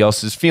somebody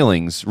else's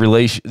feelings,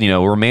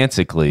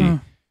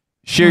 romantically.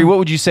 Sherry, what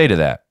would you say to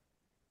that?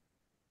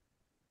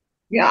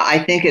 Yeah, I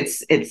think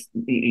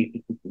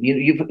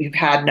you've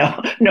had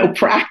no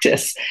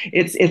practice.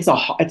 It's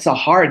a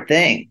hard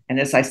thing, and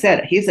as I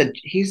said,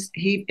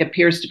 he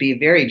appears to be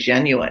very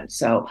genuine.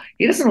 So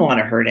he doesn't want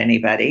to hurt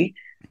anybody.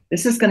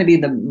 This is going to be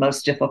the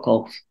most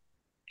difficult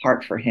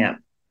part for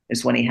him,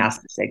 is when he has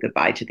to say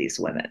goodbye to these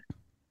women.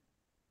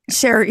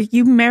 Sherry,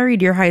 you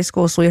married your high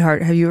school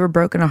sweetheart. Have you ever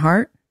broken a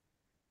heart?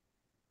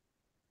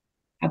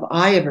 Have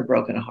I ever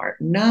broken a heart?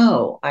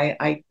 No,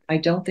 I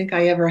don't think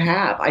I ever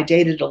have. I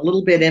dated a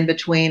little bit in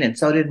between, and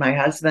so did my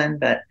husband,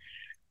 but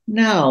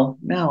no,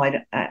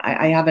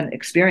 I haven't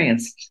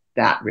experienced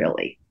that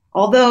really.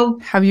 Although,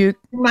 have you?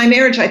 In my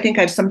marriage, I think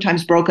I've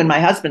sometimes broken my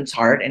husband's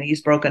heart, and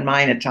he's broken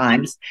mine at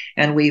times,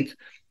 and we've,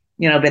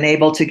 been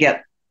able to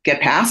get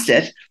past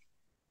it.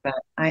 But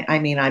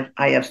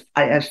I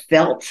have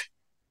felt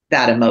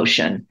that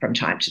emotion from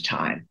time to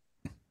time.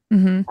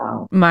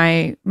 Mm-hmm.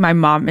 My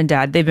mom and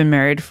dad, they've been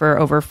married for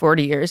over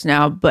 40 years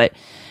now, but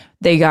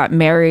they got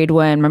married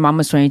when my mom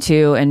was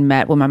 22 and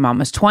met when my mom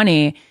was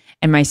 20.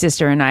 And my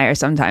sister and I are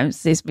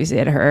sometimes, we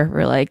say to her,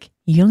 we're like,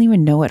 you don't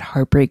even know what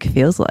heartbreak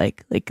feels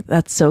like. Like,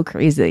 that's so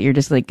crazy that you're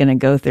just like going to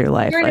go through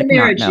life like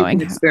marriage, not knowing.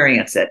 You can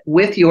experience it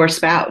with your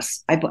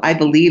spouse. I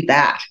believe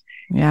that.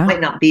 Yeah. It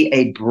might not be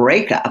a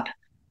breakup,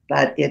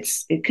 but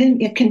it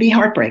can be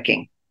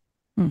heartbreaking.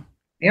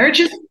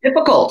 Marriage is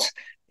difficult.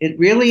 It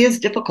really is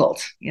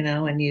difficult,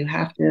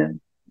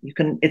 and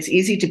it's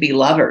easy to be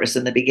lovers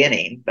in the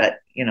beginning, but,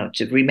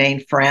 to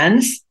remain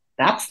friends,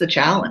 that's the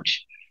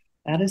challenge.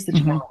 That is the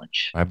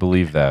challenge. I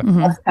believe that.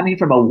 That's coming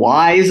from a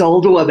wise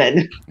old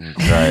woman.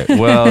 Right.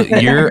 Well,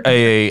 you're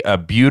a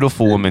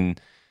beautiful woman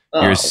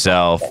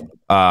yourself.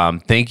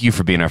 Thank you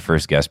for being our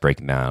first guest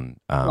breaking down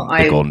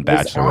the Golden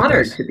Bachelor. I was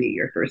honored to be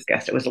your first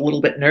guest. I was a little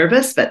bit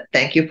nervous, but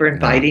thank you for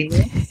inviting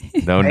me.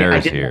 No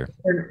nerves here.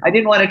 I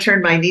didn't want to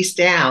turn my niece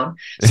down.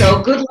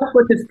 So good luck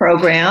with this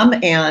program,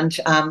 and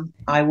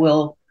I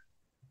will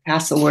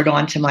pass the word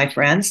on to my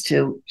friends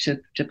to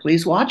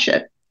please watch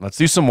it. Let's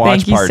do some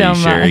watch parties, so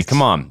Sherry.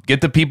 Come on,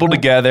 get the people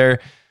together.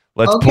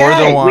 Let's pour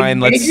the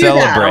wine. Let's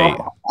celebrate.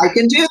 I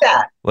can do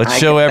that. Let's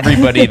show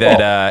everybody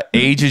that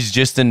age is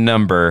just a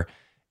number.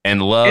 And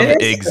love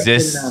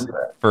exists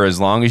for as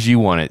long as you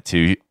want it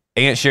to.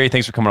 Aunt Sherry,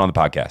 thanks for coming on the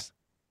podcast.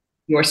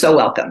 You're so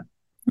welcome.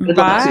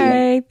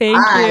 Bye. Thank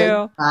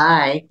you.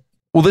 Bye.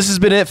 Well, this has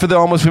been it for the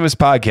Almost Famous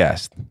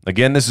podcast.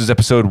 Again, this is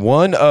episode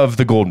 1 of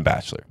The Golden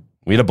Bachelor.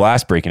 We had a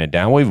blast breaking it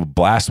down. We have a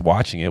blast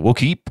watching it. We'll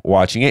keep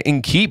watching it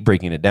and keep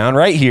breaking it down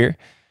right here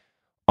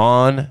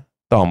on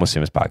the Almost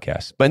Famous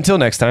podcast. But until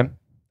next time,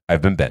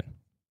 I've been Ben.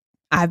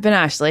 I've been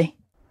Ashley.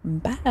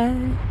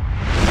 Bye.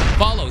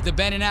 Follow the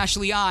Ben and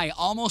Ashley I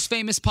Almost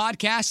Famous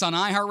podcast on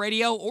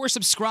iHeartRadio or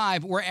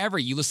subscribe wherever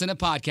you listen to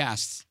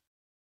podcasts.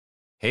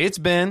 Hey, it's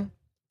Ben.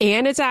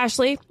 And it's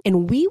Ashley,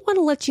 and we want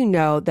to let you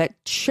know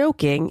that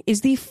choking is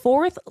the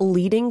fourth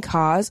leading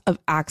cause of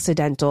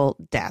accidental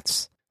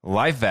deaths.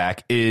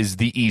 LifeVac is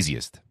the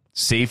easiest,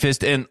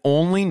 safest, and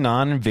only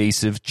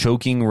non-invasive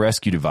choking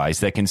rescue device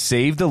that can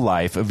save the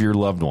life of your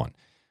loved one.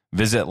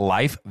 Visit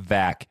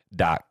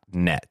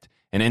lifevac.net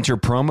and enter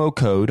promo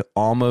code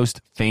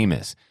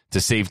ALMOSTFAMOUS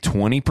to save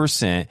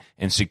 20%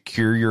 and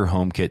secure your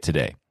home kit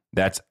today.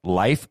 That's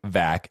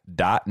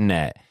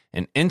lifevac.net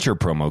and enter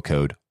promo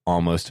code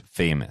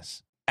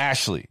ALMOSTFAMOUS.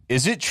 Ashley,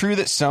 is it true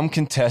that some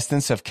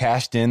contestants have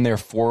cashed in their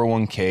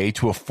 401k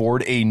to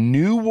afford a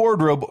new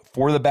wardrobe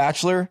for The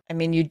Bachelor? I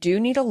mean, you do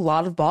need a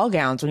lot of ball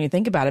gowns when you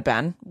think about it,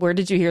 Ben. Where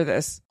did you hear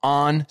this?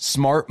 On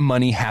Smart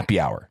Money Happy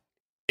Hour.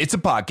 It's a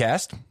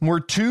podcast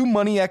where two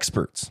money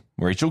experts,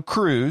 Rachel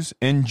Cruz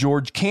and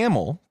George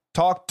Camel,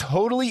 talk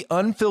totally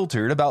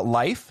unfiltered about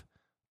life,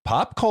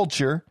 pop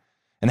culture,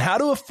 and how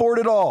to afford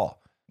it all,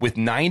 with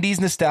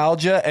 90s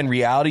nostalgia and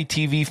reality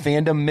TV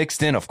fandom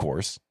mixed in, of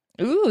course.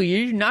 Ooh,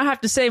 you do not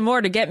have to say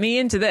more to get me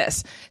into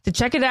this. To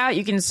check it out,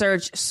 you can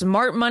search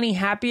Smart Money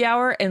Happy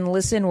Hour and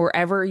listen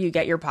wherever you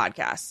get your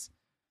podcasts.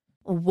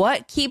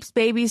 What keeps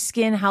baby's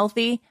skin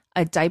healthy?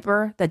 A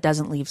diaper that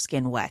doesn't leave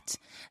skin wet.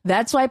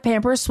 That's why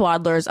Pampers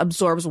Swaddlers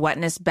absorbs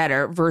wetness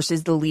better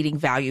versus the leading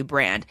value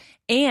brand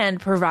and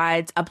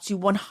provides up to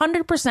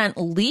 100%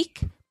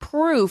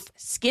 leak-proof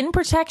skin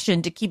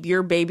protection to keep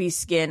your baby's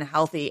skin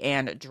healthy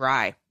and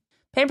dry.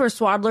 Pampers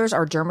Swaddlers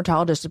are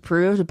dermatologist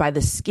approved by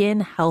the Skin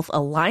Health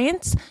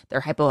Alliance.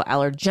 They're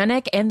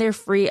hypoallergenic and they're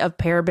free of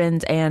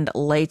parabens and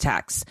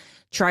latex.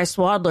 Try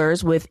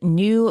Swaddlers with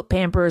new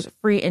Pampers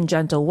Free and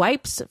Gentle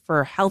wipes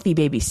for healthy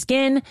baby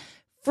skin.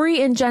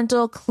 Free and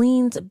Gentle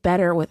cleans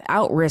better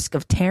without risk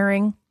of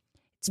tearing.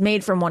 It's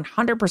made from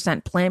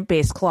 100%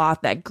 plant-based cloth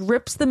that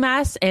grips the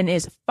mess and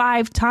is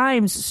 5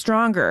 times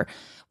stronger.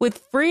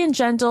 With Free and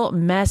Gentle,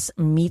 mess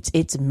meets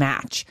its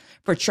match.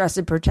 For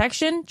trusted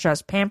protection,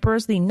 trust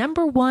Pampers, the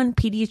 #1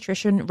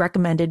 pediatrician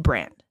recommended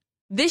brand.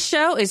 This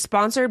show is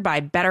sponsored by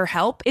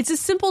BetterHelp. It's a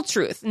simple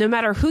truth. No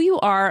matter who you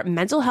are,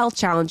 mental health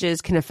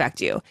challenges can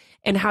affect you,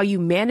 and how you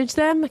manage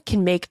them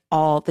can make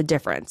all the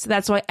difference.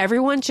 That's why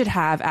everyone should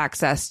have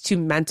access to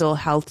mental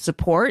health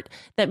support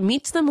that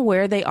meets them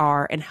where they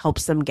are and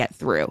helps them get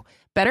through.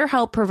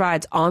 BetterHelp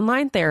provides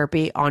online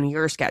therapy on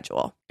your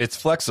schedule. It's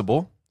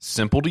flexible,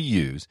 simple to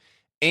use,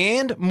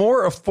 and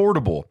more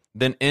affordable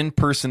than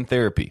in-person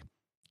therapy.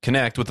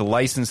 Connect with a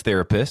licensed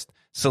therapist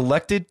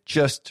selected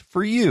just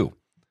for you.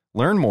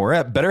 Learn more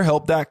at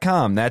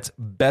BetterHelp.com. That's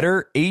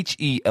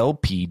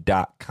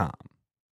BetterHelp.com.